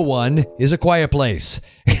 surprising no one, is A Quiet Place.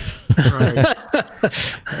 Right.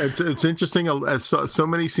 It's interesting. So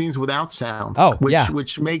many scenes without sound.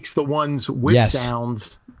 Which makes the ones with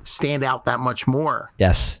sounds stand out that much more.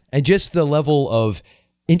 Yes, and just the level of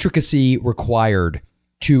intricacy required.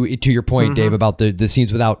 To your point, Dave, about the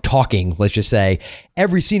scenes without talking, let's just say,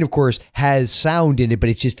 every scene, of course, has sound in it, but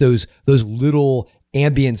it's just those little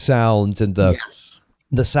ambient sounds and the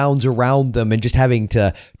sounds around them, and just having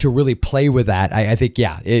to really play with that. I think,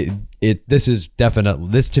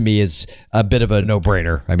 this to me is a bit of a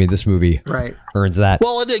no-brainer. I mean, this movie earns that.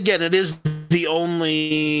 Well, and again, it is the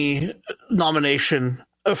only nomination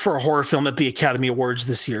for a horror film at the Academy Awards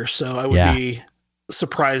this year, so I would be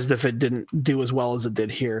surprised if it didn't do as well as it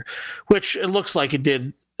did here, which it looks like it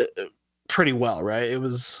did pretty well, right? It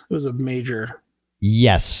was a major.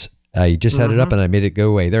 Yes. You just had it up and I made it go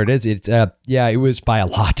away. There it is. It's it was by a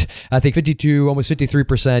lot. I think 52, almost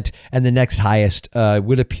 53%. And the next highest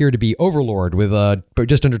would appear to be Overlord with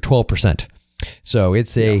just under 12%. So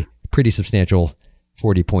it's a pretty substantial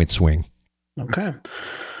 40-point swing. Okay.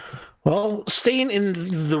 Well, staying in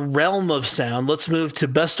the realm of sound, let's move to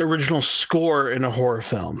Best Original Score in a Horror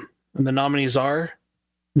Film. And the nominees are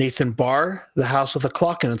Nathan Barr, The House with a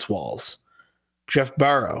Clock in Its Walls, Jeff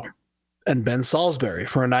Barrow, and Ben Salisbury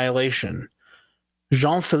for Annihilation,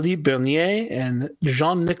 Jean-Philippe Bernier and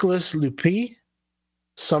Jean-Nicolas Lupi,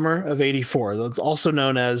 Summer of '84. That's also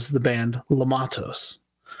known as the band La Matos.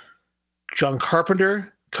 John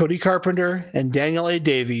Carpenter, Cody Carpenter, and Daniel A.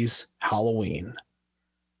 Davies, Halloween.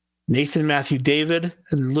 Nathan Matthew David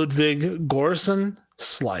and Ludwig Göransson,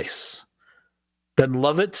 Slice. Ben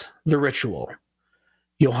Lovett, The Ritual.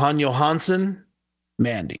 Johan Johansson,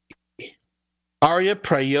 Mandy. Arya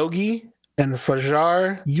Prayogi and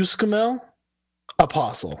Fajar Yuskamel,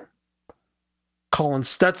 Apostle. Colin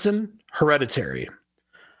Stetson, Hereditary.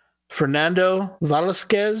 Fernando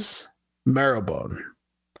Velasquez, Marrowbone.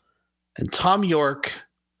 And Tom York,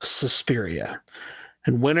 Suspiria.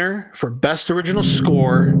 And winner for Best Original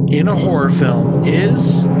Score in a Horror Film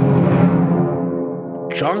is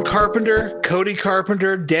John Carpenter, Cody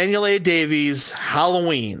Carpenter, Daniel A. Davies,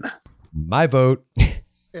 Halloween. My vote.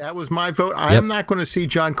 That was my vote. I am not going to see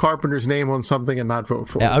John Carpenter's name on something and not vote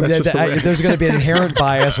for it. There's going to be an inherent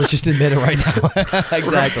bias. Let's just admit it right now.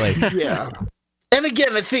 Exactly. Yeah. And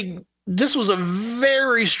again, I think this was a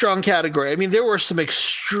very strong category. I mean, there were some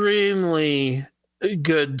extremely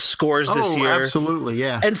good scores this year. Absolutely,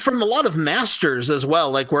 yeah. And from a lot of masters as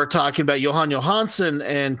well. Like we're talking about Johan Johansson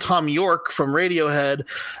and Tom York from Radiohead,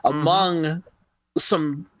 among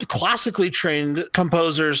some classically trained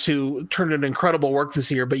composers who turned in incredible work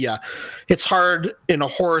this year. But yeah, it's hard in a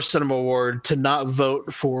horror cinema award to not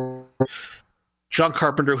vote for John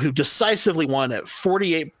Carpenter, who decisively won at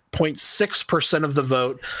 48.6% of the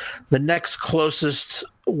vote. The next closest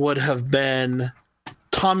would have been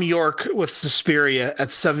Tom York with Suspiria at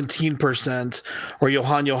 17%, or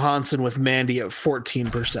Johan Johansson with Mandy at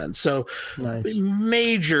 14%. So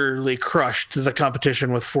majorly crushed the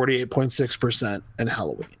competition with 48.6% in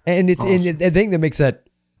Halloween. And it's and the thing that makes that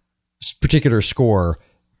particular score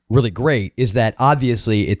really great is that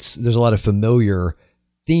obviously there's a lot of familiar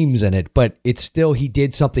themes in it, but it's still, he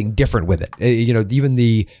did something different with it. Even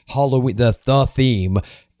the Halloween, the theme,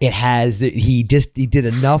 it has, he did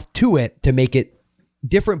enough to it to make it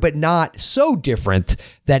different, but not so different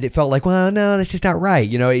that it felt like, well, no, that's just not right.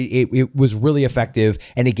 You know, it was really effective,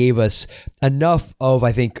 and it gave us enough of,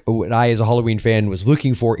 I think, what I, as a Halloween fan, was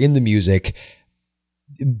looking for in the music,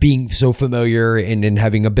 being so familiar and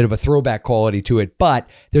having a bit of a throwback quality to it. But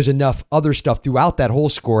there's enough other stuff throughout that whole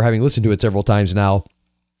score, having listened to it several times now.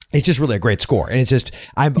 It's just really a great score. And it's just,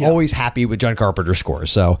 I'm always happy with John Carpenter's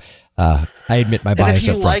scores. So I admit my bias. And if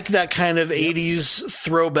you like that kind of 80s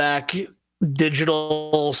throwback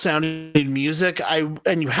digital sounding music,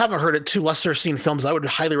 and you haven't heard it, two lesser seen films, I would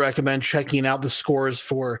highly recommend checking out the scores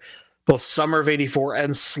for both Summer of '84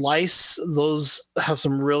 and Slice. Those have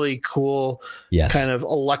some really cool kind of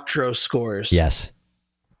electro scores. Yes.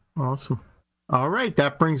 Awesome. All right.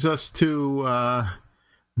 That brings us to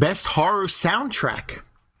Best Horror Soundtrack.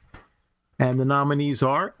 And the nominees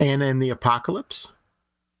are Anna and the Apocalypse,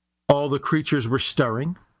 All the Creatures Were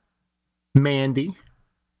Stirring, Mandy,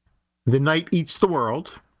 The Night Eats the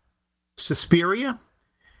World, Suspiria,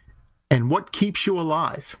 and What Keeps You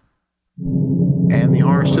Alive. And the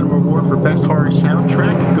Horror Cinema Award for Best Horror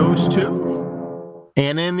Soundtrack goes to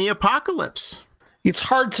Anna and the Apocalypse. It's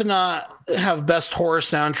hard to not have Best Horror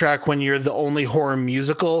Soundtrack when you're the only horror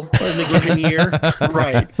musical in the given year.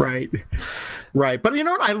 Right. But you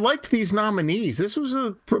know what? I liked these nominees. This was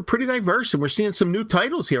a pretty diverse, and we're seeing some new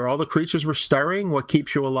titles here. All the Creatures Were Stirring, What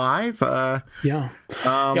Keeps You Alive.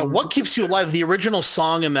 What Keeps You Alive? The original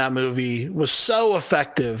song in that movie was so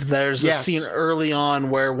effective. There's a scene early on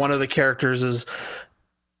where one of the characters is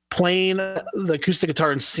playing the acoustic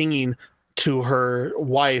guitar and singing to her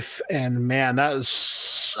wife, and man, that is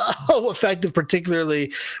so effective,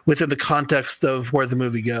 particularly within the context of where the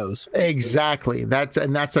movie goes. Exactly. That's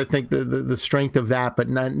I think the strength of that. But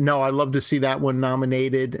no, I love to see that one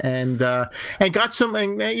nominated and got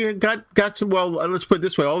some got some. Well, let's put it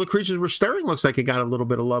this way: All the Creatures Were Stirring looks like it got a little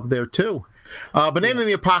bit of love there too. But End of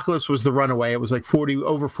the Apocalypse was the runaway. It was like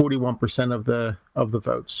over 41% of the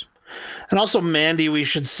votes. And also Mandy, we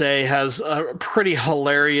should say, has a pretty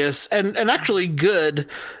hilarious and actually good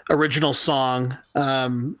original song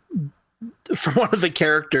from one of the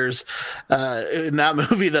characters in that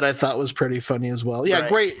movie that I thought was pretty funny as well. Yeah,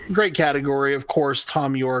 right. Great category. Of course,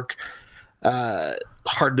 Tom York.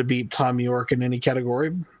 Hard to beat Tom York in any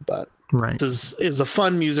category, but this is a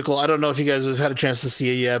fun musical. I don't know if you guys have had a chance to see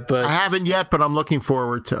it yet, but I haven't yet, but I'm looking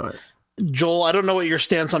forward to it. Joel, I don't know what your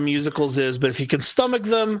stance on musicals is, but if you can stomach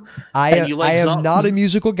them, I am not a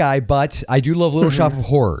musical guy, but I do love Little Shop of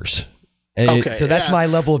Horrors. So that's my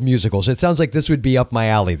level of musicals. It sounds like this would be up my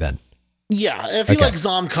alley then. Yeah, if you like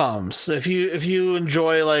Zomcoms, if you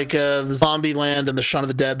enjoy like the Zombieland and the Shaun of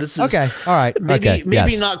the Dead, this is okay. All right,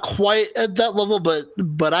 maybe not quite at that level,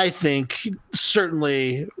 but I think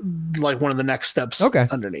certainly like one of the next steps.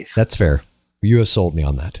 Underneath. That's fair. You have sold me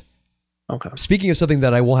on that. Okay. Speaking of something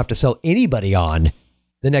that I won't have to sell anybody on,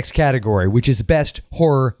 the next category, which is Best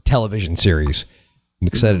Horror Television Series. I'm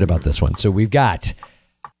excited about this one. So we've got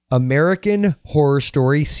American Horror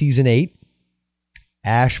Story Season 8,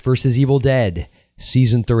 Ash vs. Evil Dead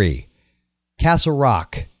Season 3, Castle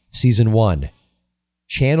Rock Season 1,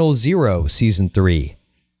 Channel Zero Season 3,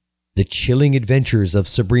 The Chilling Adventures of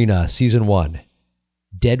Sabrina Season 1,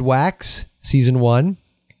 Dead Wax Season 1,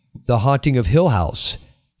 The Haunting of Hill House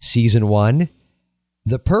Season 1,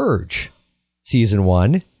 The Purge Season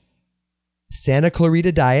 1, Santa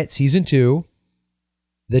Clarita Diet Season 2,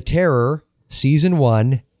 The Terror Season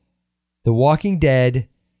 1, The Walking Dead.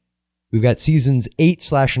 We've got seasons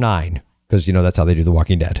 8/9 because, that's how they do The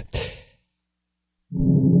Walking Dead.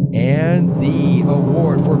 And the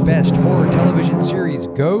award for Best Horror Television Series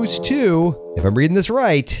goes to, if I'm reading this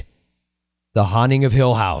right, The Haunting of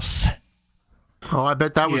Hill House. Oh, I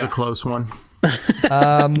bet that was a close one.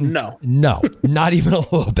 No, not even a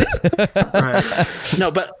little bit. Right.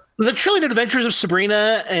 No, but The Chilling Adventures of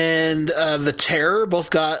Sabrina and The Terror both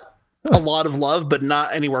got a lot of love, but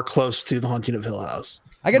not anywhere close to The Haunting of Hill House.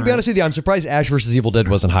 I got to be honest with you. I'm surprised Ash vs. Evil Dead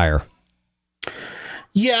wasn't higher.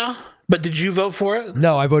 Yeah, but did you vote for it?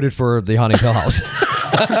 No, I voted for The Haunting of Hill House.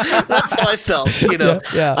 That's how I felt.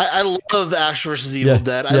 I love Ash vs. Evil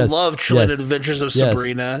Dead. I love Chilling Adventures of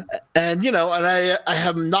Sabrina, and I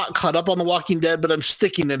have not caught up on The Walking Dead, but I'm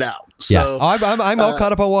sticking it out. So I'm all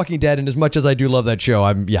caught up on Walking Dead, and as much as I do love that show,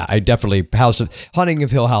 I definitely Haunting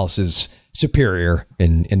of Hill House is superior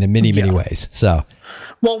in many ways. So,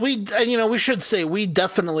 well, we should say we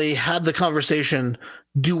definitely had the conversation.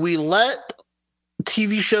 Do we let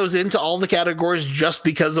TV shows into all the categories just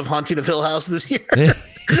because of Haunting of Hill House this year?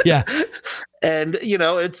 Yeah. And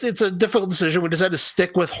it's a difficult decision. We decided to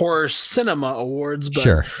stick with Horror Cinema Awards, but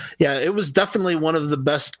Sure. yeah, it was definitely one of the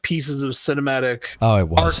best pieces of cinematic it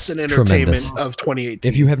was arts and entertainment tremendous. of 2018.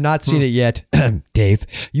 If you have not seen it yet, Dave,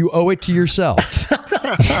 you owe it to yourself.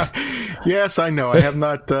 Yes, I know. I have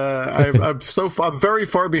not. I'm very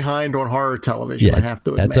far behind on horror television. Yeah, I have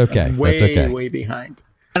to admit. that's okay. I'm way, That's okay. way behind.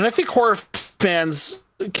 And I think horror fans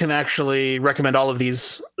can actually recommend all of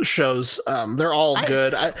these shows. They're all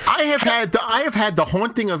good. I have had The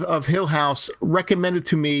Haunting of Hill House recommended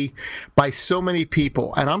to me by so many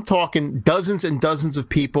people, and I'm talking dozens and dozens of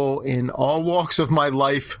people in all walks of my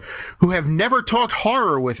life who have never talked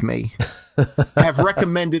horror with me have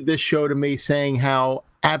recommended this show to me, saying how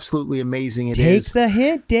absolutely amazing it is. Take the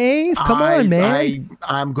hint, Dave. Come on, man.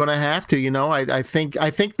 I'm gonna have to. I think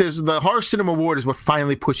there's the Horror Cinema Award is what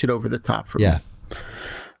finally pushed it over the top for me. Yeah.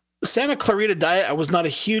 Santa Clarita Diet, I was not a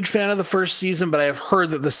huge fan of the first season, but I have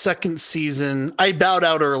heard that the second season, I bowed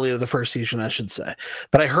out early of the first season, I should say.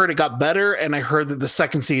 But I heard it got better, and I heard that the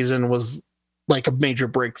second season was like a major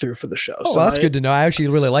breakthrough for the show. Oh, well, that's good to know. I actually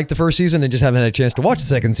really liked the first season and just haven't had a chance to watch the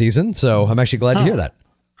second season, so I'm actually glad to hear that.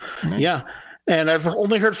 Yeah. And I've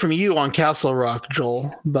only heard from you on Castle Rock,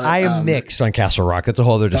 Joel. But I am mixed on Castle Rock. That's a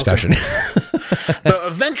whole other discussion. Okay. But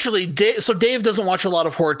eventually, Dave doesn't watch a lot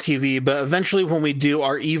of horror TV, but eventually when we do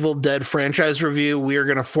our Evil Dead franchise review, we are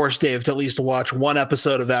going to force Dave to at least watch one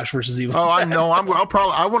episode of Ash vs. Evil Dead. I know. I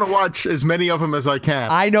want to watch as many of them as I can.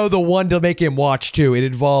 I know the one to make him watch, too. It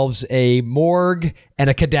involves a morgue and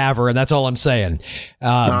a cadaver, and that's all I'm saying.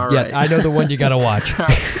 Right. Yeah, I know the one you got to watch.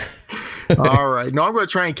 All right. No, I'm going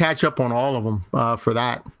to try and catch up on all of them for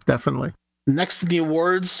that. Definitely. Next to the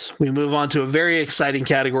awards, we move on to a very exciting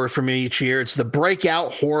category for me each year. It's the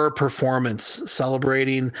Breakout Horror Performance,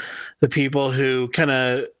 celebrating the people who kind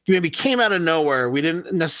of maybe came out of nowhere. We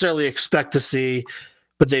didn't necessarily expect to see,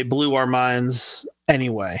 but they blew our minds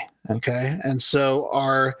anyway. Okay. And so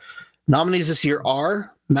our nominees this year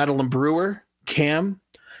are Madeline Brewer, Cam,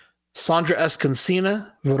 Sandra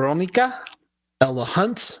Escancina, Veronica, Ella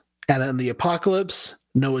Hunt, Anna and the Apocalypse,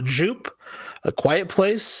 Noah Jupe, A Quiet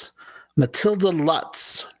Place, Matilda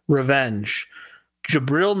Lutz, Revenge,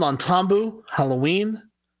 Jabril Nantambu, Halloween,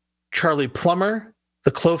 Charlie Plummer,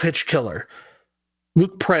 The Clove Hitch Killer,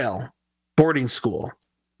 Luke Prale, Boarding School,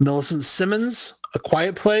 Millicent Simmons, A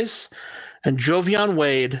Quiet Place, and Jovian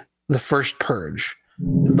Wade, The First Purge.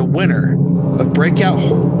 And the winner of Breakout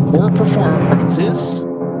Horror Performance is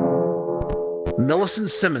Millicent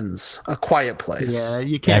Simmons, A Quiet Place. Yeah,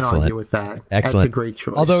 you can't argue with that. Excellent. That's a great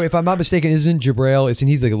choice. Although, if I'm not mistaken, isn't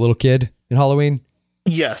he like a little kid in Halloween?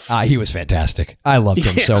 Yes. He was fantastic. I loved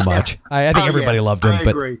him so much. I think everybody loved him. I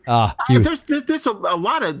agree. There's a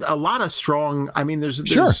lot of strong. I mean,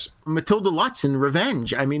 there's Matilda Lutz in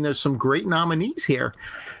Revenge. I mean, there's some great nominees here.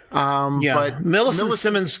 But Millicent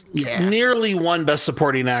Simmons nearly won Best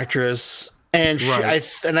Supporting Actress, and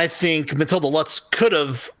I think Matilda Lutz could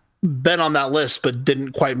have been on that list, but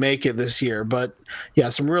didn't quite make it this year. But yeah,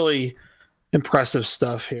 some really impressive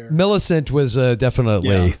stuff here. Millicent was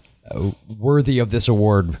definitely worthy of this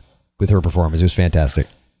award with her performance. It was fantastic.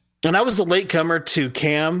 And I was a latecomer to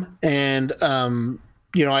Cam, and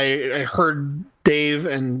I heard Dave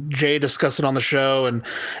and Jay discuss it on the show, and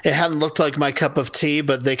it hadn't looked like my cup of tea,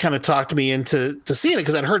 but they kind of talked me into seeing it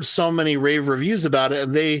because I'd heard so many rave reviews about it,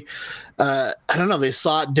 and they, I don't know, they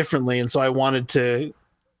saw it differently, and so I wanted to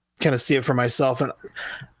kind of see it for myself. And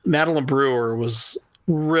Madeline Brewer was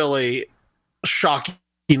really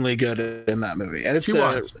shockingly good in that movie. And she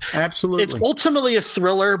was. Absolutely. It's ultimately a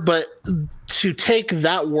thriller, but to take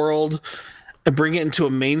that world and bring it into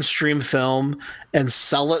a mainstream film and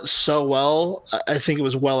sell it so well, I think it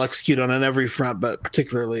was well executed on every front, but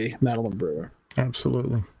particularly Madeline Brewer.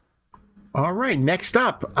 Absolutely. All right, next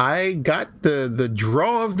up, I got the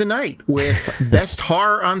draw of the night with Best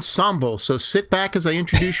Horror Ensemble. So sit back as I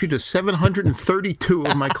introduce you to 732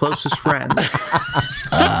 of my closest friends.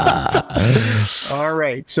 All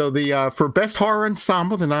right, so for Best Horror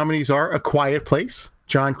Ensemble, the nominees are A Quiet Place,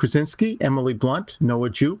 John Krasinski, Emily Blunt, Noah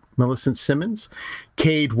Jupe, Millicent Simmons,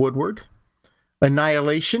 Cade Woodward,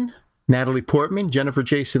 Annihilation, Natalie Portman, Jennifer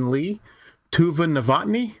Jason Leigh, Tuva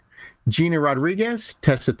Novotny, Gina Rodriguez,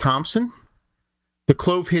 Tessa Thompson, The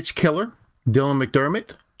Clove Hitch Killer, Dylan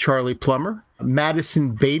McDermott, Charlie Plummer,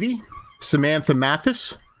 Madison Beatty, Samantha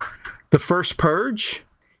Mathis, The First Purge,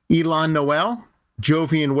 Elon Noel,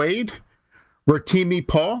 Jovian Wade, Rotimi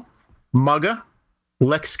Paul, Mugga,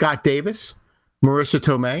 Lex Scott Davis, Marissa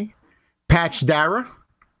Tomei, Patch Dara,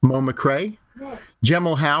 Mo McRae,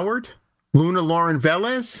 Gemma Howard, Luna Lauren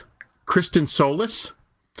Velez, Kristen Solis,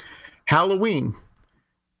 Halloween,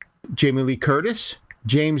 Jamie Lee Curtis,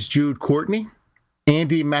 James Jude Courtney,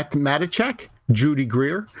 Andy Matichak, Judy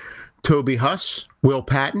Greer, Toby Huss, Will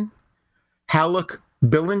Patton, Haluk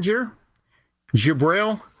Billinger,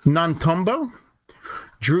 Jibril Nantumbo,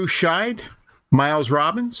 Drew Scheid, Miles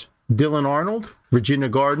Robbins, Dylan Arnold, Virginia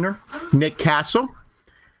Gardner, Nick Castle.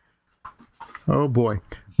 Oh boy.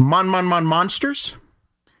 Mon Monsters,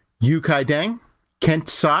 Yu Kai Deng, Kent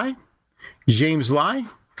Sai, James Lai,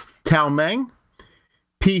 Tao Meng,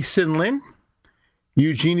 P. Sin Lin,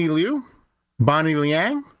 Eugenie Liu, Bonnie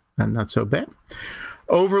Liang, not so bad,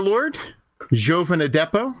 Overlord, Jovan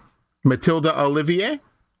Adepo, Matilda Olivier,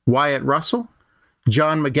 Wyatt Russell,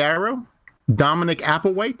 John Magaro, Dominic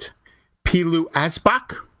Applewhite, Pilu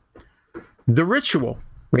Asbach, The Ritual,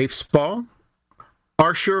 Rafe Spall,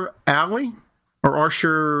 Arshur Ali,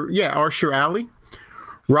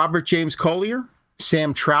 Robert James Collier,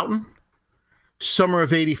 Sam Troughton, Summer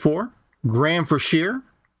of '84, Graham Forshear,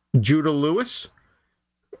 Judah Lewis,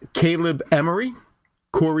 Caleb Emery,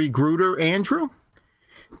 Corey Gruder Andrew,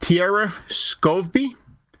 Tierra Scoveby,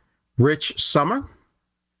 Rich Summer,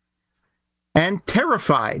 and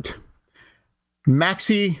Terrified,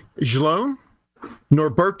 Maxi Jlone,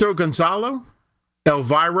 Norberto Gonzalo,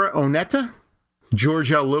 Elvira Oneta,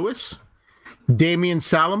 George L. Lewis, Damian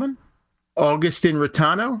Salomon, Augustin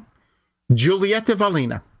Ritano, Giulietta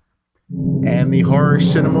Valina. And the Horror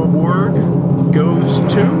Cinema Award goes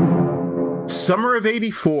to Summer of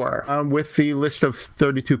 '84, with the list of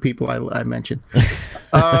 32 people I mentioned.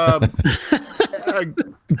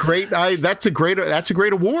 Great. That's a great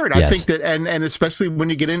award. Yes. I think that, and especially when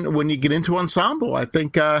you get into ensemble, I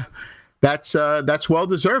think that's well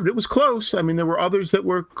deserved. It was close. I mean, there were others that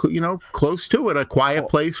were close to it. A Quiet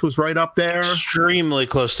Place was right up there. Extremely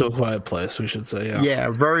close to A Quiet Place, we should say. Yeah,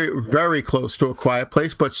 very very close to A Quiet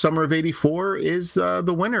Place. But Summer of '84 is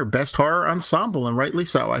the winner, best horror ensemble, and rightly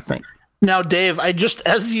so, I think. Now, Dave,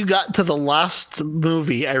 as you got to the last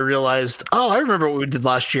movie, I realized, I remember what we did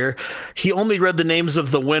last year. He only read the names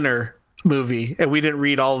of the winner movie, and we didn't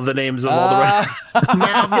read all of the names of all the rest.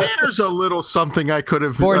 Now, there's a little something I could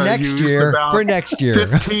have for next year.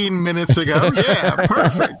 15 minutes ago. Yeah,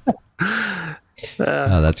 perfect.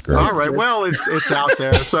 That's great. All right. Well, it's out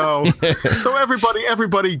there. So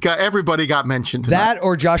everybody got mentioned tonight. That,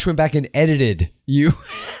 or Josh went back and edited you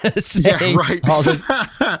saying all this.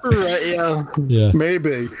 Right. Yeah.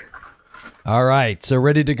 Maybe. All right. So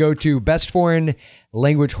ready to go to best foreign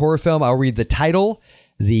language horror film. I'll read the title,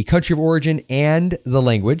 the country of origin, and the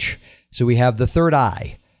language. So we have The Third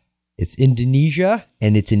Eye. It's Indonesia,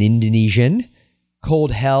 and it's in Indonesian.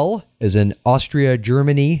 Cold Hell is an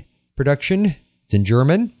Austria-Germany production. It's in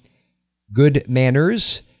German. Good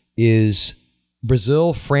Manners is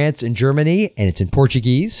Brazil, France, and Germany, and it's in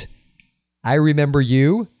Portuguese. I Remember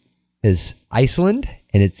You is Iceland,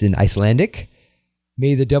 and it's in Icelandic.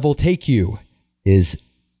 May the Devil Take You is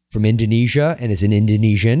from Indonesia, and it's in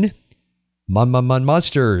Indonesian. Mon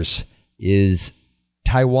Monsters is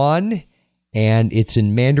Taiwan, and it's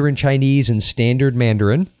in Mandarin Chinese and Standard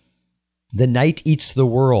Mandarin. The Night Eats the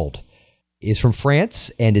World is from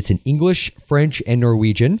France, and it's in English, French, and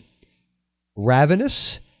Norwegian.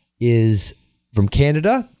 Ravenous is from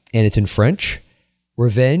Canada, and it's in French.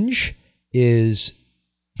 Revenge is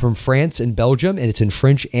from France and Belgium, and it's in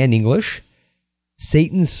French and English.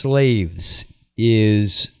 Satan's Slaves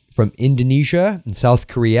is from Indonesia and South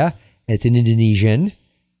Korea, and it's in Indonesian.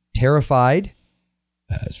 Terrified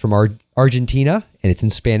is from Argentina, and it's in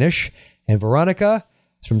Spanish. And Veronica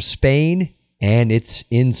is from Spain, and it's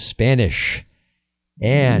in Spanish.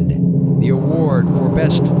 And the award for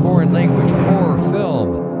Best Foreign Language Horror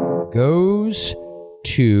Film goes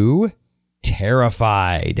to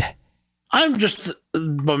Terrified. I'm just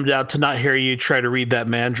bummed out to not hear you try to read that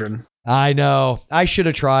Mandarin. I know. I should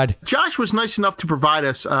have tried. Josh was nice enough to provide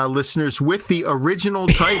us listeners with the original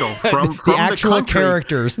title from the actual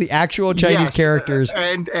characters, the actual Chinese characters.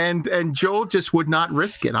 And Joel just would not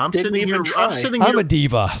risk it. I'm sitting here. I'm a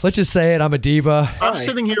diva. Let's just say it. I'm a diva. I'm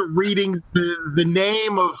sitting here reading the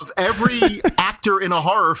name of every actor in a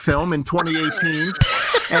horror film in 2018,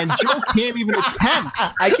 and Joel can't even attempt.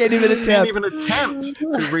 I can't even attempt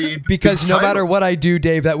to read, because no matter what I do,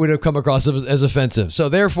 Dave, that would have come across as offensive. So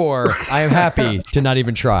therefore, I am happy to not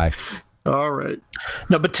even try. All right.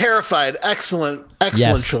 No, but Terrified, excellent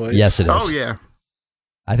choice. Yes, it is. Oh, yeah.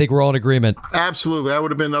 I think we're all in agreement. Absolutely. I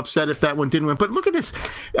would have been upset if that one didn't win. But look at this.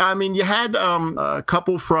 I mean, you had a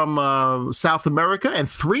couple from South America and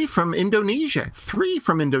 3 from Indonesia. 3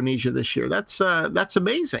 from Indonesia this year. That's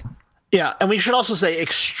amazing. Yeah, and we should also say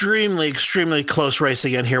extremely, extremely close race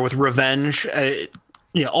again here with Revenge.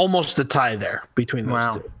 Almost a tie there between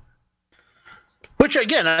those two. Which,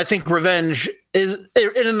 again, I think Revenge is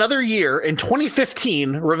in another year, in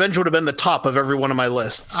 2015, Revenge would have been the top of every one of my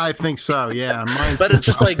lists. I think so. Yeah. But it's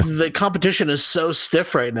just like the competition is so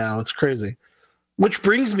stiff right now. It's crazy. Which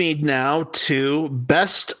brings me now to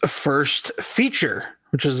Best First Feature,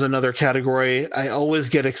 which is another category I always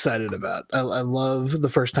get excited about. I love the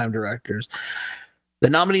first-time directors. The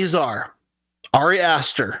nominees are Ari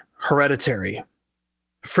Aster, Hereditary,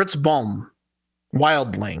 Fritz Baum,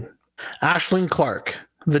 Wildling, Aisling Clark,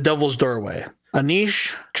 The Devil's Doorway,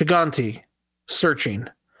 Anish Chaganty, Searching,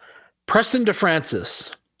 Preston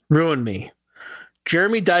DeFrancis, Ruin Me,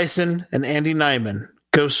 Jeremy Dyson and Andy Nyman,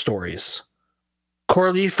 Ghost Stories,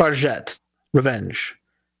 Coralie Fargette, Revenge,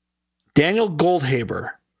 Daniel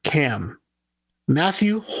Goldhaber, Cam,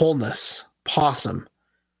 Matthew Holness, Possum,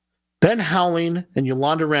 Ben Howling and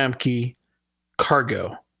Yolanda Ramke,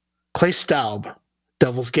 Cargo, Clay Staub,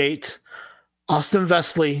 Devil's Gate, Austin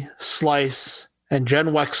Vesely, Slice, and Jen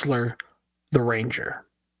Wexler, The Ranger.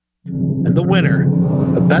 And the winner,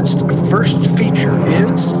 the Best First Feature,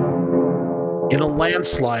 is, in a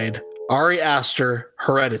landslide, Ari Aster,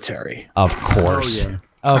 Hereditary. Of course. Oh, yeah.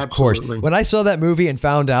 Of Absolutely. course. When I saw that movie and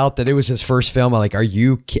found out that it was his first film, I'm like, are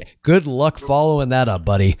you good luck following that up,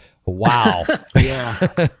 buddy? Wow.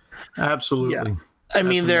 Yeah. Absolutely. Yeah. I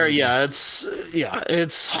mean, it's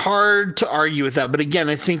hard to argue with that. But again,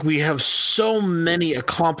 I think we have so many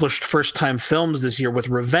accomplished first-time films this year with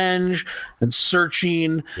Revenge and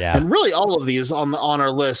Searching, and really all of these on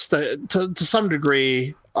our list to some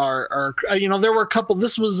degree are there were a couple.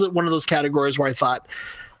 This was one of those categories where I thought,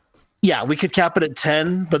 yeah, we could cap it at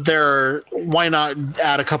 10, but why not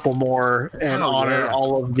add a couple more and honor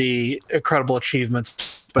all of the incredible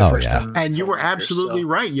achievements. Time and you were absolutely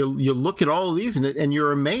right. You look at all of these and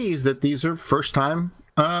you're amazed that these are first time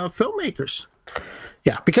filmmakers.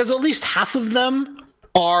 Yeah, because at least half of them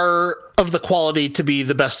are of the quality to be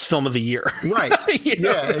the best film of the year. Right.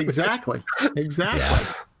 Yeah, exactly.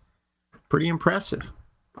 Yeah. Pretty impressive.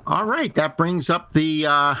 All right, that brings up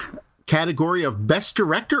the category of Best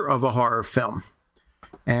Director of a Horror Film.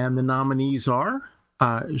 And the nominees are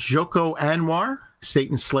Joko Anwar,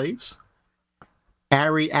 Satan's Slaves,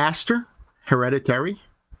 Ari Aster, Hereditary,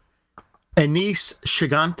 Anish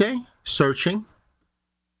Chaganty, Searching,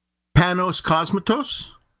 Panos Cosmatos,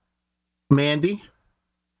 Mandy,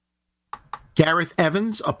 Gareth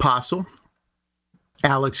Evans, Apostle,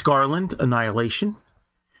 Alex Garland, Annihilation,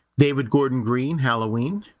 David Gordon Green,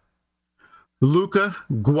 Halloween, Luca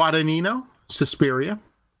Guadagnino, Suspiria,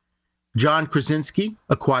 John Krasinski,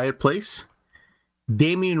 A Quiet Place,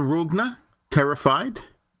 Damien Rugna, Terrified,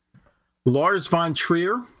 Lars von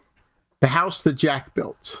Trier, The House That Jack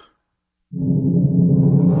Built.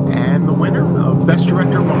 And the winner of Best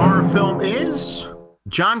Director of a Horror Film is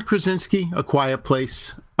John Krasinski, A Quiet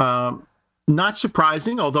Place. Not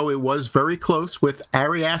surprising, although it was very close with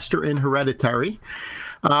Ari Aster in Hereditary.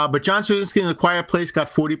 But John Krasinski in A Quiet Place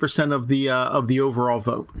got 40% of the overall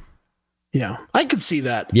vote. Yeah, I could see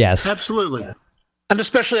that. Yes. Absolutely. And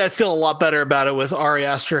especially I feel a lot better about it with Ari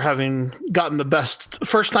Aster having gotten the best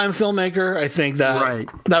first-time filmmaker. I think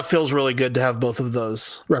that feels really good to have both of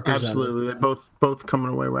those represented. Absolutely. They're both coming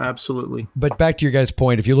away with absolutely. But back to your guys'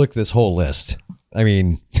 point, if you look at this whole list, I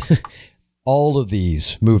mean, all of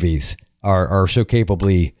these movies are so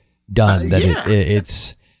capably done that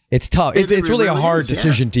it's tough. It's really a hard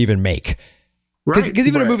decision to even make. Because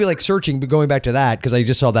even a movie like Searching, but going back to that, because I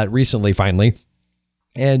just saw that recently, finally,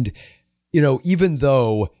 and even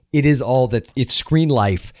though it is all that it's screen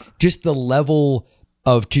life, just the level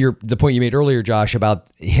of the point you made earlier, Josh, about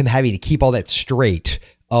him having to keep all that straight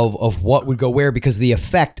of what would go where, because the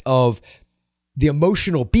effect of the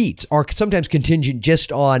emotional beats are sometimes contingent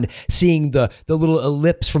just on seeing the little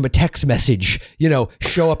ellipse from a text message,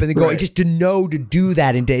 show up and then go, just to know to do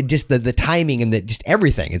that, and to just the timing and just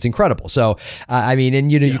everything. It's incredible. So,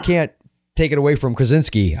 you can't take it away from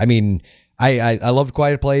Krasinski. I mean, I loved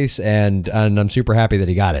Quiet Place, and I'm super happy that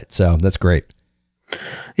he got it. So that's great.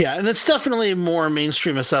 Yeah, and it's definitely more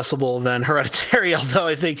mainstream accessible than Hereditary, although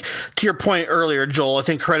I think, to your point earlier, Joel, I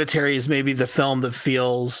think Hereditary is maybe the film that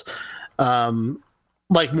feels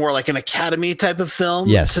like more like an Academy type of film.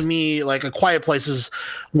 Yes. To me, like A Quiet Place is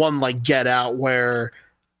one like Get Out, where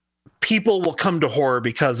people will come to horror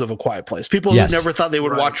because of A Quiet Place. People who never thought they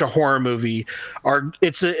would watch a horror movie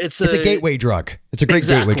it's a gateway drug. It's a great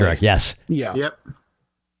gateway drug. Yes. Yeah. Yep.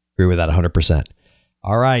 Agree with that 100%.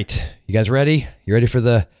 All right. You guys ready? You ready for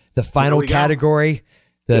the final category?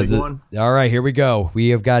 All right, here we go. We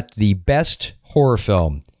have got the best horror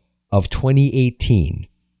film of 2018.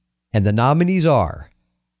 And the nominees are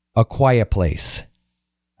A Quiet Place,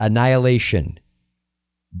 Annihilation,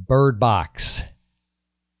 Bird Box,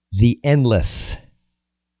 The Endless,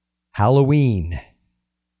 Halloween,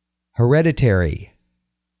 Hereditary,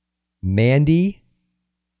 Mandy,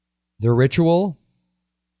 The Ritual,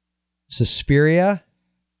 Suspiria,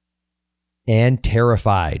 and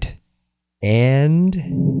Terrified. And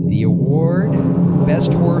the award for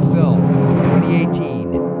Best Horror Film of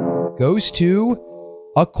 2018 goes to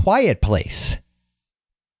A Quiet Place.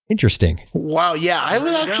 Interesting. Wow, yeah, I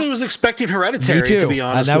was expecting Hereditary, Me too. to be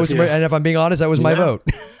honest. And with you. and if I'm being honest, that was my vote.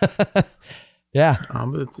 Yeah.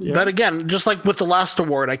 But again, just like with the last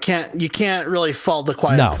award, you can't really fault The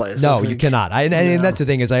Quiet Place. No, you cannot. And that's the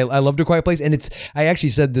thing is, I love The Quiet Place, and I actually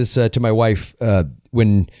said this to my wife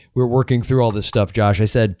when we were working through all this stuff. Josh, I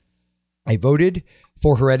said I voted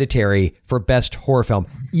for Hereditary for Best Horror Film,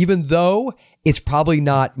 even though it's probably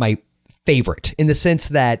not my favorite in the sense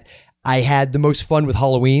that I had the most fun with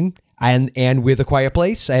Halloween and with A Quiet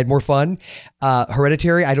Place. I had more fun.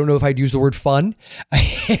 Hereditary, I don't know if I'd use the word fun. But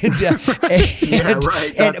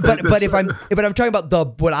if I'm talking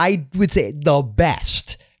about what I would say the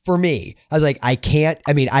best for me, I was like,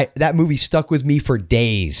 that movie stuck with me for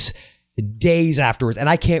days afterwards. And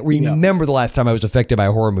I can't remember the last time I was affected by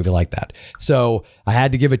a horror movie like that. So I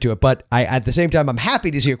had to give it to it. But at the same time, I'm happy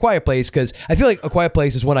to see A Quiet Place because I feel like A Quiet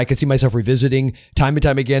Place is one I can see myself revisiting time and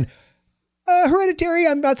time again. Hereditary,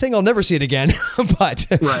 I'm not saying I'll never see it again, but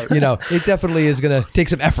it definitely is going to take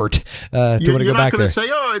some effort to want to go back there. You're not going to say,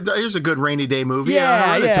 "Oh, here's a good rainy day movie."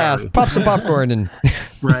 Yeah, pop some popcorn and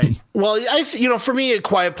right. Well, for me, A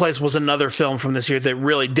Quiet Place was another film from this year that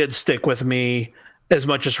really did stick with me as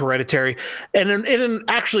much as Hereditary, and in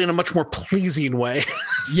a much more pleasing way.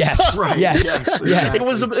 Yes, right. Yes. It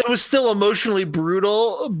was still emotionally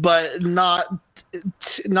brutal, but not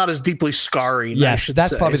as deeply scarring. Yes,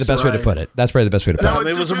 that's probably the best way to put it. That's probably the best way to put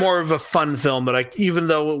it. It was more of a fun film, but even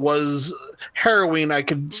though it was harrowing, I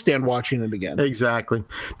could stand watching it again. Exactly.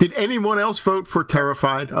 Did anyone else vote for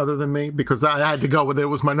Terrified other than me? Because I had to go with it. It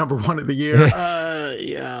was my number one of the year.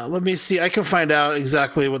 Yeah. Let me see. I can find out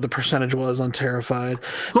exactly what the percentage was on Terrified.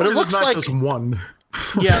 But it looks like just one.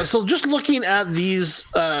 Yeah, so just looking at these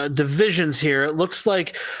divisions here, it looks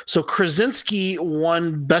like Krasinski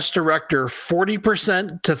won Best Director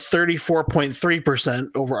 40% to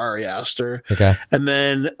 34.3% over Ari Aster. Okay. And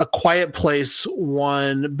then A Quiet Place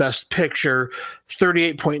won Best Picture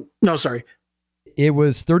 38. It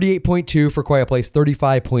was 38.2 for Quiet Place,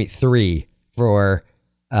 35.3 for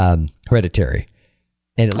Hereditary.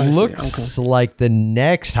 And it looks like the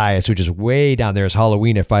next highest, which is way down there, is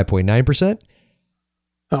Halloween at 5.9%.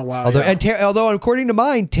 Oh wow! Although according to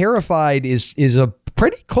mine, Terrified is a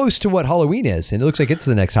pretty close to what Halloween is, and it looks like it's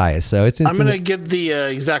the next highest. So I'm going to get the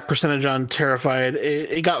exact percentage on Terrified.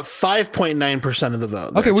 It got 5.9% of the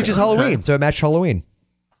vote. Okay, which is Halloween, so it matched Halloween.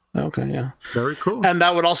 Okay, yeah, very cool. And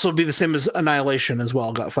that would also be the same as Annihilation as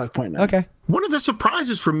well. Got 5.9. Okay. One of the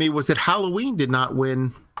surprises for me was that Halloween did not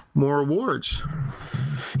win more awards.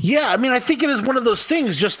 Yeah, I think it is one of those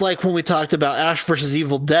things, just like when we talked about Ash versus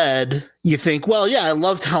Evil Dead, you think, well, yeah, I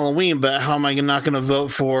loved Halloween, but how am I not going to vote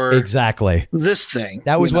for exactly this thing?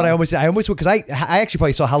 That was what I almost because I actually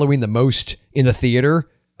probably saw Halloween the most in the theater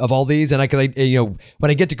of all these. And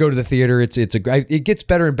when I get to go to the theater, it gets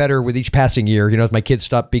better and better with each passing year. As my kids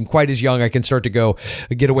stop being quite as young, I can start to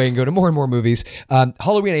get away and go to more and more movies.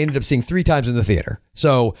 Halloween, I ended up seeing 3 times in the theater.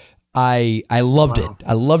 So I loved it.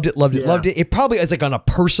 I loved it. It probably, as on a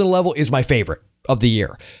personal level, is my favorite of the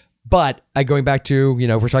year. But going back to,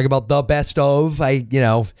 if we're talking about the best of,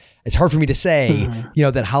 it's hard for me to say,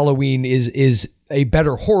 that Halloween is a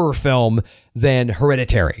better horror film than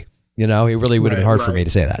Hereditary. It really would have been hard for me to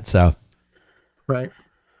say that. So, right.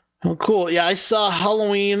 Oh, cool. Yeah, I saw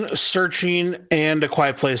Halloween, Searching, and A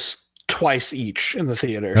Quiet Place twice each in the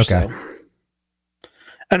theater. Okay. So.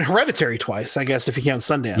 And Hereditary twice, I guess, if you count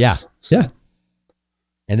Sundance. Yeah. So. Yeah.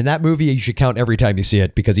 And in that movie, you should count every time you see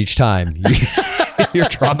it, because each time you're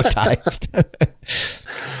traumatized.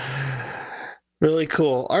 Really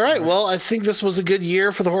cool. All right. Well, I think this was a good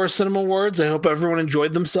year for the Horror Cinema Awards. I hope everyone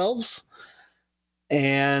enjoyed themselves.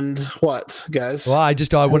 And what, guys? Well, I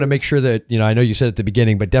want to make sure that, I know you said at the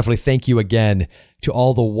beginning, but definitely thank you again to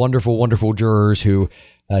all the wonderful, wonderful jurors who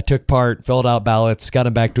took part, filled out ballots, got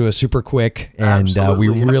them back to us super quick, and we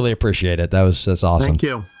really appreciate it. That's awesome. Thank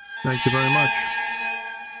you very much.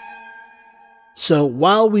 So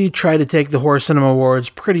while we try to take the Horror Cinema Awards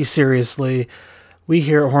pretty seriously, we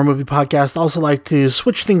here at Horror Movie Podcast also like to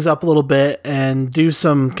switch things up a little bit and do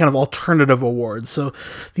some kind of alternative awards. So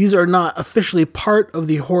these are not officially part of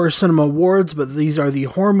the Horror Cinema Awards, but these are the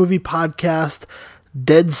Horror Movie Podcast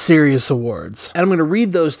Dead Serious Awards. And I'm going to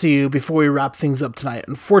read those to you before we wrap things up tonight.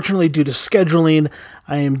 Unfortunately, due to scheduling,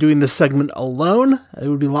 I am doing this segment alone. It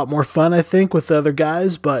would be a lot more fun, I think, with the other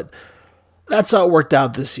guys, but that's how it worked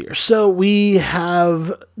out this year. So we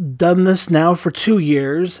have done this now for 2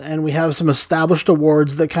 years, and we have some established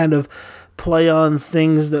awards that kind of play on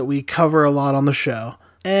things that we cover a lot on the show.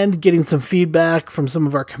 And getting some feedback from some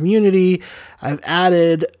of our community, I've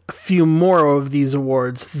added a few more of these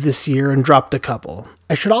awards this year and dropped a couple.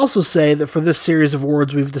 I should also say that for this series of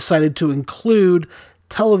awards, we've decided to include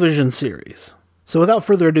television series. So without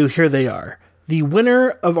further ado, here they are. The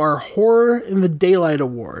winner of our Horror in the Daylight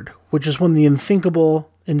Award, which is when the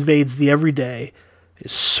unthinkable invades the everyday,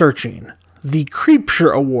 is Searching. The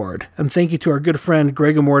Creepsure Award, and thank you to our good friend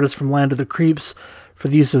Greg Immortus from Land of the Creeps for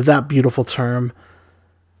the use of that beautiful term.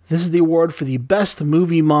 This is the award for the best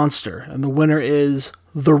movie monster, and the winner is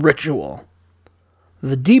The Ritual.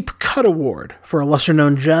 The Deep Cut Award for a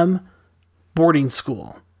lesser-known gem, Boarding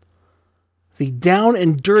School. The Down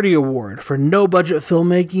and Dirty Award for no-budget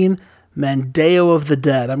filmmaking, Mandeo of the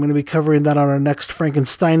Dead. I'm going to be covering that on our next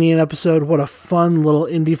Frankensteinian episode. What a fun little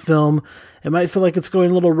indie film. It might feel like it's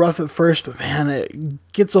going a little rough at first, but man,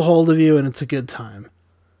 it gets a hold of you and it's a good time.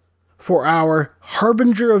 For our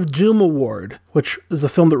Harbinger of Doom Award, which is a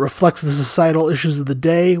film that reflects the societal issues of the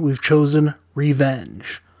day, we've chosen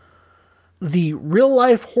Revenge. The Real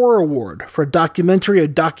Life Horror Award for a documentary or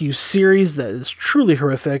docu-series that is truly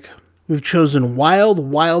horrific, we've chosen Wild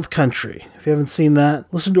Wild Country. If you haven't seen that,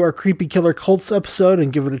 listen to our Creepy Killer Cults episode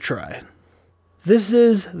and give it a try. This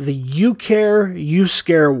is the You Care, You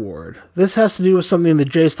Scare Award. This has to do with something that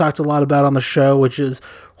Jay's talked a lot about on the show, which is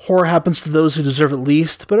horror happens to those who deserve it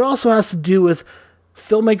least, but it also has to do with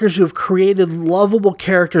filmmakers who have created lovable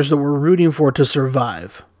characters that we're rooting for to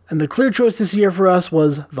survive. And the clear choice this year for us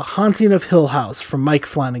was The Haunting of Hill House from Mike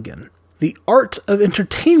Flanagan. The Art of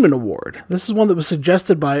Entertainment Award. This is one that was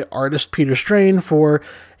suggested by artist Peter Strain for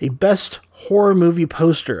a Best Horror Movie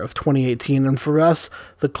Poster of 2018, and for us,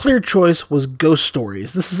 the clear choice was Ghost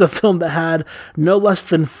Stories. This is a film that had no less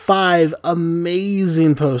than 5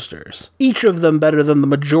 amazing posters, each of them better than the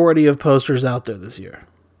majority of posters out there this year.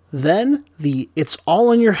 Then, the It's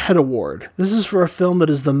All in Your Head Award. This is for a film that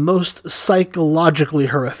is the most psychologically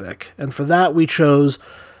horrific, and for that we chose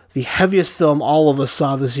the heaviest film all of us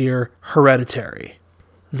saw this year, Hereditary.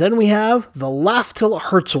 Then we have the Laugh Till It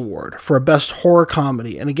Hurts Award for a Best Horror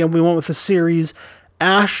Comedy. And again, we went with the series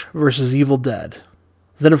Ash vs. Evil Dead.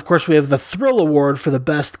 Then, of course, we have the Thrill Award for the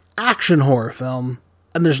Best Action Horror Film.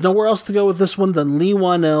 And there's nowhere else to go with this one than Leigh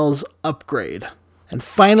Whannell's Upgrade. And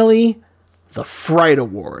finally, the Fright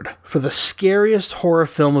Award for the Scariest Horror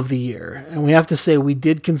Film of the Year. And we have to say we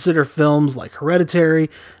did consider films like Hereditary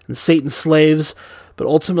and Satan's Slaves, but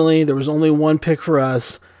ultimately there was only one pick for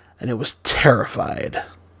us, and it was Terrified,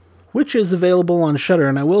 which is available on Shudder.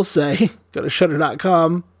 And I will say, go to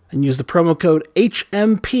shudder.com and use the promo code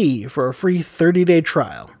HMP for a free 30-day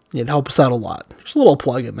trial. It'd help us out a lot. Just a little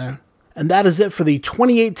plug in there. And that is it for the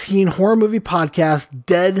 2018 Horror Movie Podcast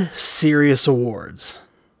Dead Serious Awards,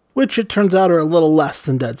 which it turns out are a little less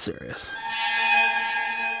than dead serious.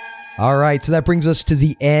 All right, so that brings us to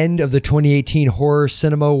the end of the 2018 Horror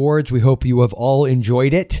Cinema Awards. We hope you have all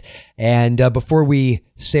enjoyed it. And before we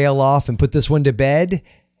sail off and put this one to bed,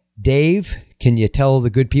 Dave, can you tell the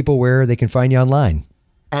good people where they can find you online?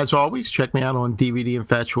 As always, check me out on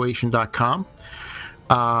dvdinfatuation.com,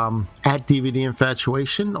 at DVD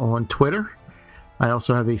Infatuation on Twitter. I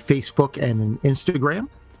also have a Facebook and an Instagram.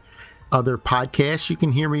 Other podcasts you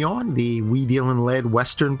can hear me on, the We Deal in Lead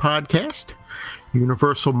Western podcast,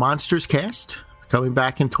 Universal Monsters Cast, coming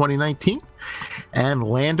back in 2019, and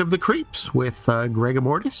Land of the Creeps with Greg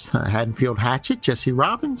Immortus, Haddonfield Hatchet, Jesse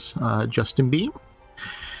Robbins, Justin Beam,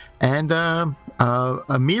 and a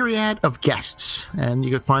myriad of guests. And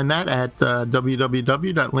you can find that at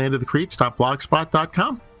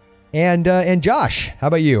www.landofthecreeps.blogspot.com. And Josh, how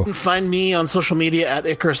about you? You can find me on social media at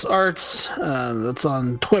Icarus Arts. That's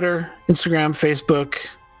on Twitter, Instagram, Facebook,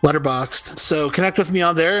 Letterboxd. So connect with me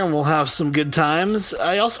on there and we'll have some good times.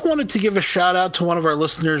 I also wanted to give a shout out to one of our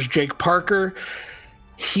listeners, Jake Parker.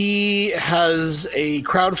 He has a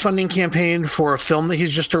crowdfunding campaign for a film that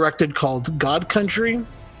he's just directed called God Country.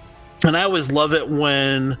 And I always love it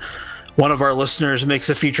when one of our listeners makes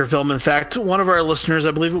a feature film. In fact, one of our listeners,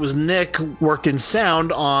 I believe it was Nick, worked in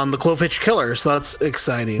sound on The Clovehitch Killer, so that's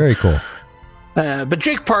exciting. Very cool. But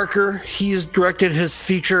Jake Parker, he's directed his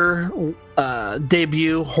feature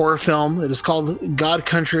debut horror film. It is called God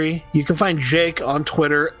Country. You can find Jake on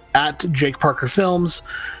Twitter at Jake Parker Films,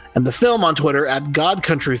 and the film on Twitter at God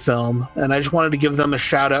Country Film. And I just wanted to give them a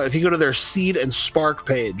shout out. If you go to their Seed and Spark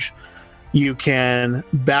page, you can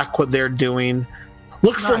back what they're doing.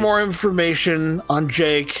 Look for Nice. more information on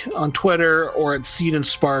Jake on Twitter or at Seed and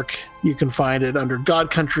Spark. You can find it under God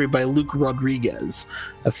Country by Luke Rodriguez,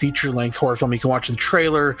 a feature-length horror film. You can watch the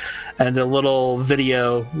trailer and a little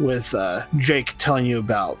video with Jake telling you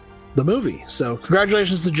about the movie. So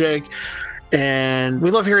congratulations to Jake. And we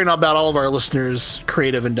love hearing about all of our listeners'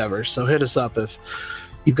 creative endeavors. So hit us up if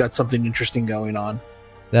you've got something interesting going on.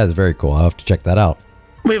 That is very cool. I'll have to check that out.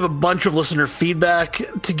 We have a bunch of listener feedback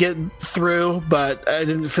to get through, but I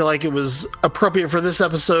didn't feel like it was appropriate for this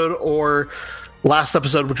episode or last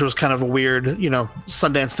episode, which was kind of a weird,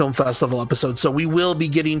 Sundance Film Festival episode. So we will be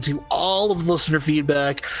getting to all of the listener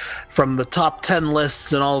feedback from the top 10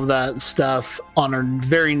 lists and all of that stuff on our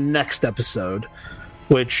very next episode,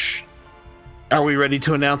 which, are we ready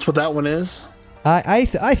to announce what that one is? I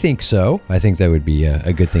think so. I think that would be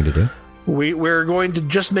a good thing to do. We're going to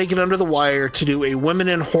just make it under the wire to do a Women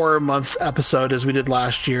in Horror Month episode as we did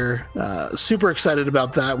last year. Super excited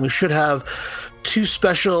about that. We should have 2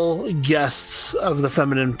 special guests of the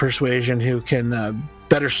feminine persuasion who can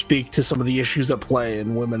better speak to some of the issues at play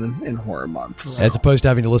in Women in Horror Month. So. As opposed to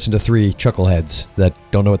having to listen to 3 chuckleheads that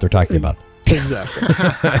don't know what they're talking about. Exactly.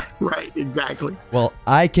 Right, exactly. Well,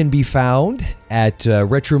 I can be found at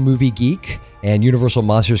Retro Movie Geek and Universal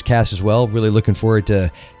Monsters Cast as well. Really looking forward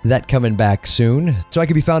to that coming back soon. So I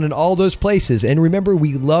can be found in all those places. And remember,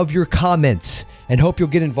 we love your comments and hope you'll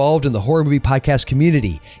get involved in the Horror Movie Podcast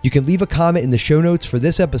community. You can leave a comment in the show notes for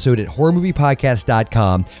this episode at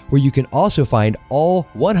horrormoviepodcast.com, where you can also find all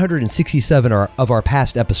 167 of our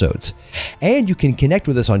past episodes. And you can connect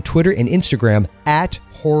with us on Twitter and Instagram at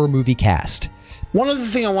HorrorMovieCast. One other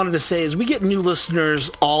thing I wanted to say is we get new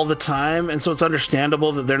listeners all the time, and so it's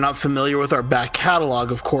understandable that they're not familiar with our back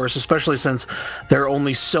catalog, of course, especially since there are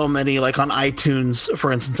only so many, like on iTunes,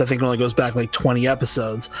 for instance, I think it only goes back like 20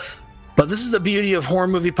 episodes. But this is the beauty of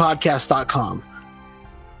horrormoviepodcast.com.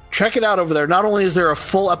 Check it out over there. Not only is there a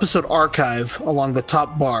full episode archive along the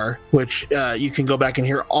top bar, which you can go back and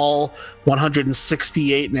hear all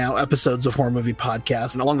 168 now episodes of Horror Movie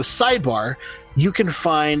Podcast, and along the sidebar, you can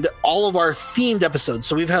find all of our themed episodes.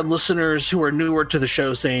 So we've had listeners who are newer to the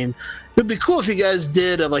show saying, it'd be cool if you guys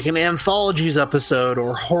did like an anthologies episode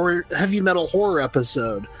or heavy metal horror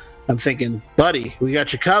episode. I'm thinking, buddy, we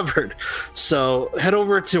got you covered. So head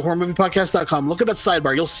over to horrormoviepodcast.com. Look at that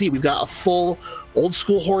sidebar. You'll see we've got a full old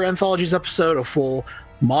school horror anthologies episode, a full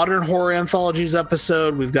modern horror anthologies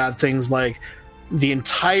episode. We've got things like the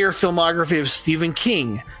entire filmography of Stephen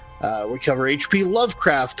King. We cover H.P.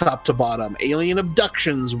 Lovecraft top to bottom, alien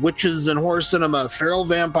abductions, witches and horror cinema, feral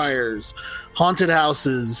vampires, haunted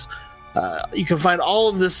houses. You can find all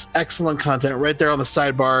of this excellent content right there on the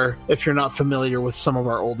sidebar if you're not familiar with some of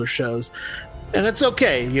our older shows. And it's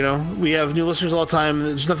okay, we have new listeners all the time.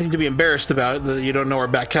 There's nothing to be embarrassed about that you don't know our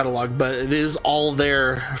back catalog, but it is all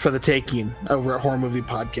there for the taking over at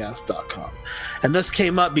horrormoviepodcast.com. And this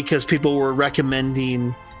came up because people were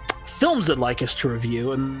recommending films they'd like us to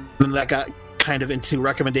review, and then that got kind of into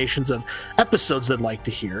recommendations of episodes they'd like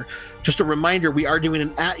to hear. Just a reminder, we are doing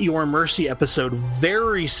an At Your Mercy episode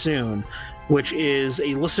very soon, which is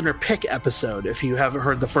a listener pick episode, if you haven't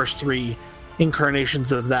heard the first 3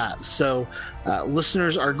 incarnations of that. So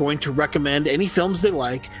listeners are going to recommend any films they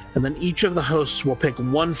like, and then each of the hosts will pick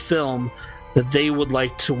one film that they would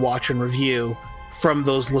like to watch and review from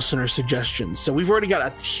those listener suggestions. So we've already got a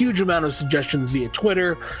huge amount of suggestions via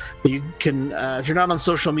Twitter, but you can, if you're not on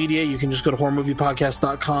social media, you can just go to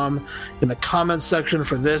horrormoviepodcast.com in the comments section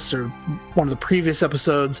for this or one of the previous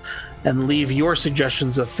episodes and leave your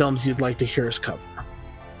suggestions of films you'd like to hear us cover.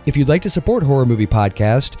 If you'd like to support Horror Movie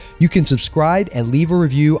Podcast, you can subscribe and leave a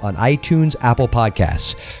review on iTunes, Apple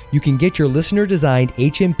Podcasts. You can get your listener-designed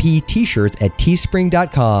HMP t-shirts at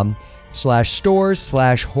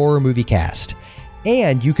teespring.com/stores/horrormoviecast.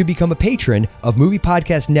 And you can become a patron of Movie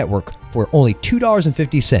Podcast Network for only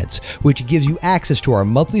 $2.50, which gives you access to our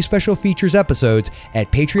monthly special features episodes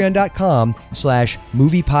at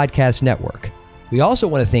patreon.com/moviepodcastnetwork. We also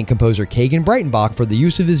want to thank composer Kagan Breitenbach for the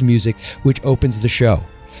use of his music, which opens the show.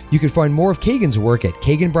 You can find more of Kagan's work at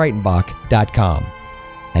kaganbreitenbach.com.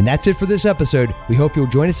 And that's it for this episode. We hope you'll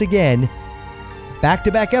join us again.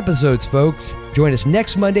 Back-to-back episodes, folks. Join us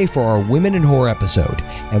next Monday for our Women in Horror episode.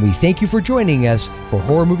 And we thank you for joining us for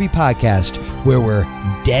Horror Movie Podcast, where we're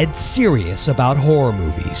dead serious about horror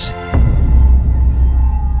movies.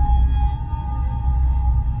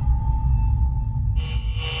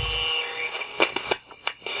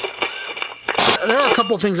 There are a couple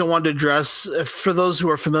couple of things I wanted to address. For those who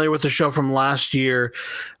are familiar with the show from last year,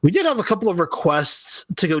 we did have a couple of requests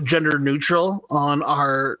to go gender neutral on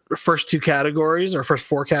our first two categories, or first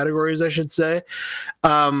four categories, I should say.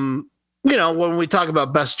 When we talk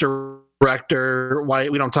about best director, why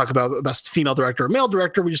we don't talk about best female director or male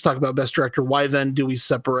director, we just talk about best director. Why then do we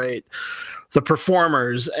separate the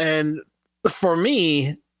performers? And for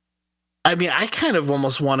me, I mean, I kind of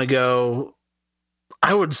almost want to go,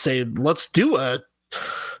 I would say, let's do a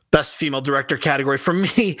best female director category. For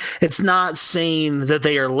me, it's not saying that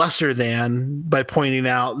they are lesser than by pointing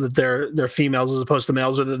out that they're females as opposed to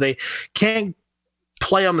males, or that they can't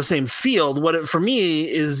play on the same field. What it for me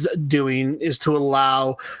is doing is to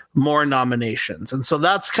allow more nominations. And so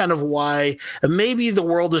that's kind of why maybe the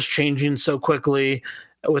world is changing so quickly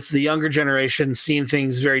with the younger generation seeing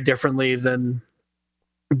things very differently than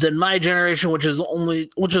my generation, which is only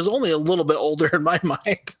a little bit older in my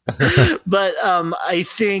mind. But I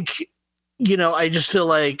think, I just feel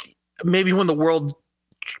like maybe when the world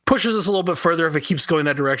pushes us a little bit further, if it keeps going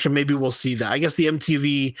that direction, maybe we'll see that. I guess the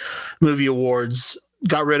MTV Movie Awards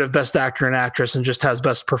got rid of Best Actor and Actress and just has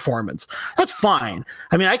Best Performance. That's fine.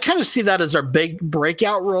 I mean, I kind of see that as our big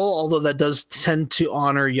breakout role, although that does tend to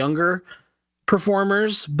honor younger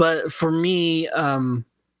performers. But for me,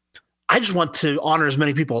 I just want to honor as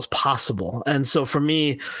many people as possible. And so for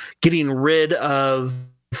me, getting rid of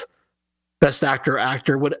Best Actor or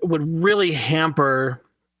Actor would really hamper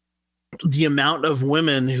the amount of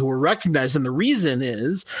women who were recognized. And the reason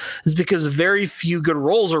is because very few good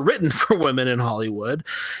roles are written for women in Hollywood.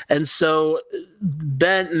 And so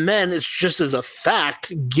men, it's just as a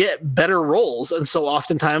fact, get better roles. And so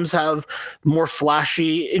oftentimes have more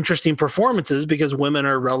flashy, interesting performances because women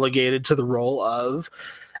are relegated to the role of.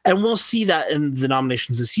 And we'll see that in the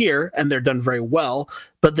nominations this year, and they're done very well,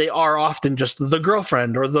 but they are often just the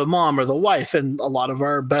girlfriend or the mom or the wife. And a lot of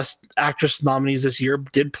our best actress nominees this year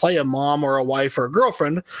did play a mom or a wife or a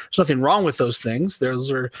girlfriend. There's nothing wrong with those things.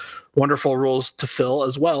 Those are wonderful roles to fill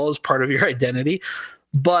as well as part of your identity.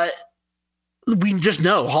 But we just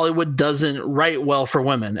know Hollywood doesn't write well for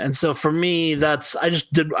women. And so for me, I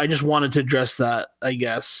just wanted to address that, I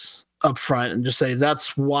guess, up front, and just say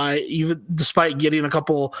that's why, even despite getting a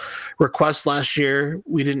couple requests last year,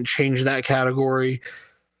 we didn't change that category,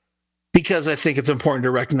 because I think it's important to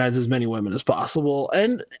recognize as many women as possible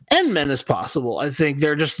and men as possible. I think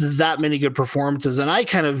there are just that many good performances. And I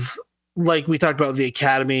kind of, like we talked about the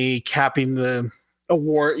Academy capping the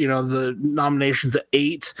award, the nominations at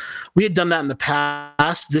 8. We had done that in the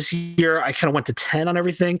past. This year, I kind of went to 10 on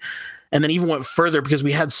everything. And then even went further because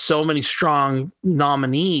we had so many strong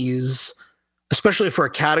nominees, especially for a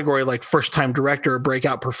category like first time director or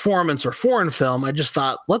breakout performance or foreign film. I just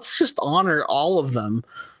thought, let's just honor all of them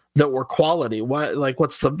that were quality.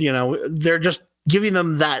 They're just giving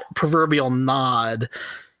them that proverbial nod,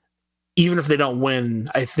 even if they don't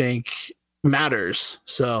win, I think matters.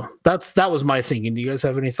 So that was my thinking. Do you guys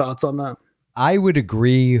have any thoughts on that? I would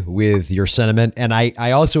agree with your sentiment. And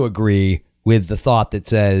I also agree with the thought that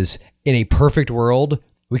says, in a perfect world,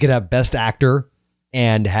 we could have Best Actor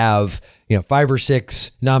and have, 5 or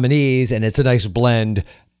 6 nominees, and it's a nice blend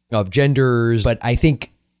of genders. But I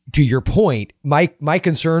think, to your point, my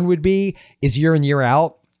concern would be is year in, year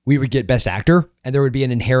out, we would get Best Actor, and there would be an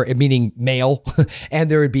inherent, meaning male, and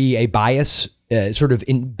there would be a bias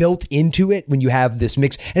built into it when you have this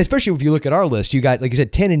mix. And especially if you look at our list, you got, like you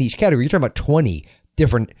said, 10 in each category. You're talking about 20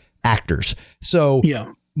 different actors. So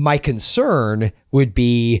yeah. My concern would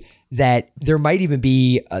be that there might even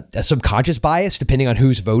be a subconscious bias depending on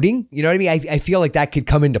who's voting. You know what I mean? I feel like that could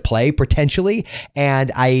come into play potentially. And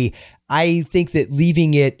I think that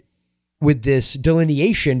leaving it with this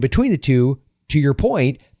delineation between the two, to your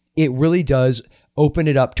point, it really does open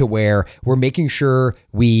it up to where we're making sure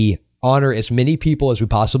we honor as many people as we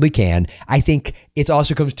possibly can. I think it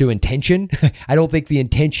also comes to intention. I don't think the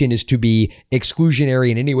intention is to be exclusionary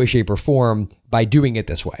in any way, shape, or form by doing it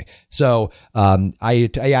this way. So I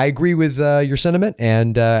agree with your sentiment.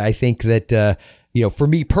 And I think that, for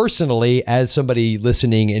me personally, as somebody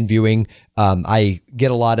listening and viewing, I get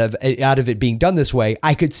a lot of out of it being done this way.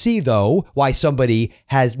 I could see, though, why somebody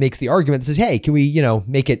makes the argument that says, hey, can we,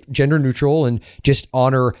 make it gender neutral and just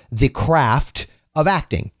honor the craft of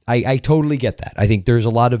acting. I totally get that. I think there's a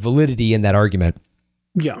lot of validity in that argument.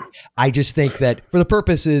 Yeah. I just think that for the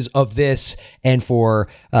purposes of this and for,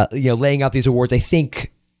 laying out these awards, I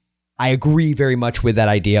think I agree very much with that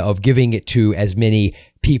idea of giving it to as many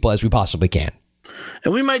people as we possibly can.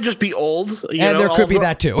 And we might just be old. And there could be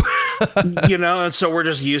that too. And so we're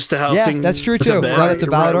just used to how things. That's true too. Well, that's a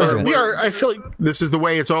valid argument. I feel like this is the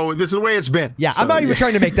way it's been. Yeah, So, I'm not even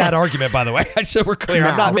trying to make that argument, by the way. So we're clear.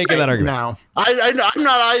 I'm not making that argument. No. I'm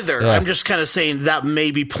not either. Yeah. I'm just kind of saying that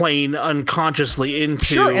may be playing unconsciously into.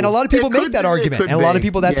 Sure, and a lot of people make that argument, and a lot of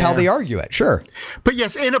people that's how they argue it. Sure, but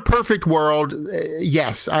yes, in a perfect world,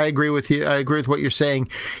 yes, I agree with you. I agree with what you're saying.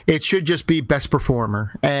 It should just be best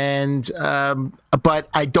performer, and but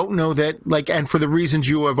I don't know that and for the reasons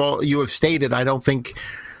you have stated, I don't think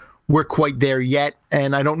we're quite there yet,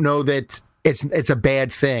 and I don't know that it's a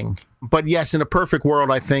bad thing. But yes, in a perfect world,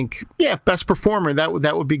 I think best performer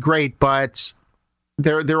that would be great. But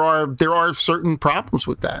there are certain problems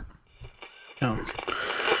with that. Oh.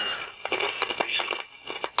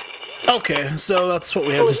 Okay, so that's what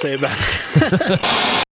we have to say about it.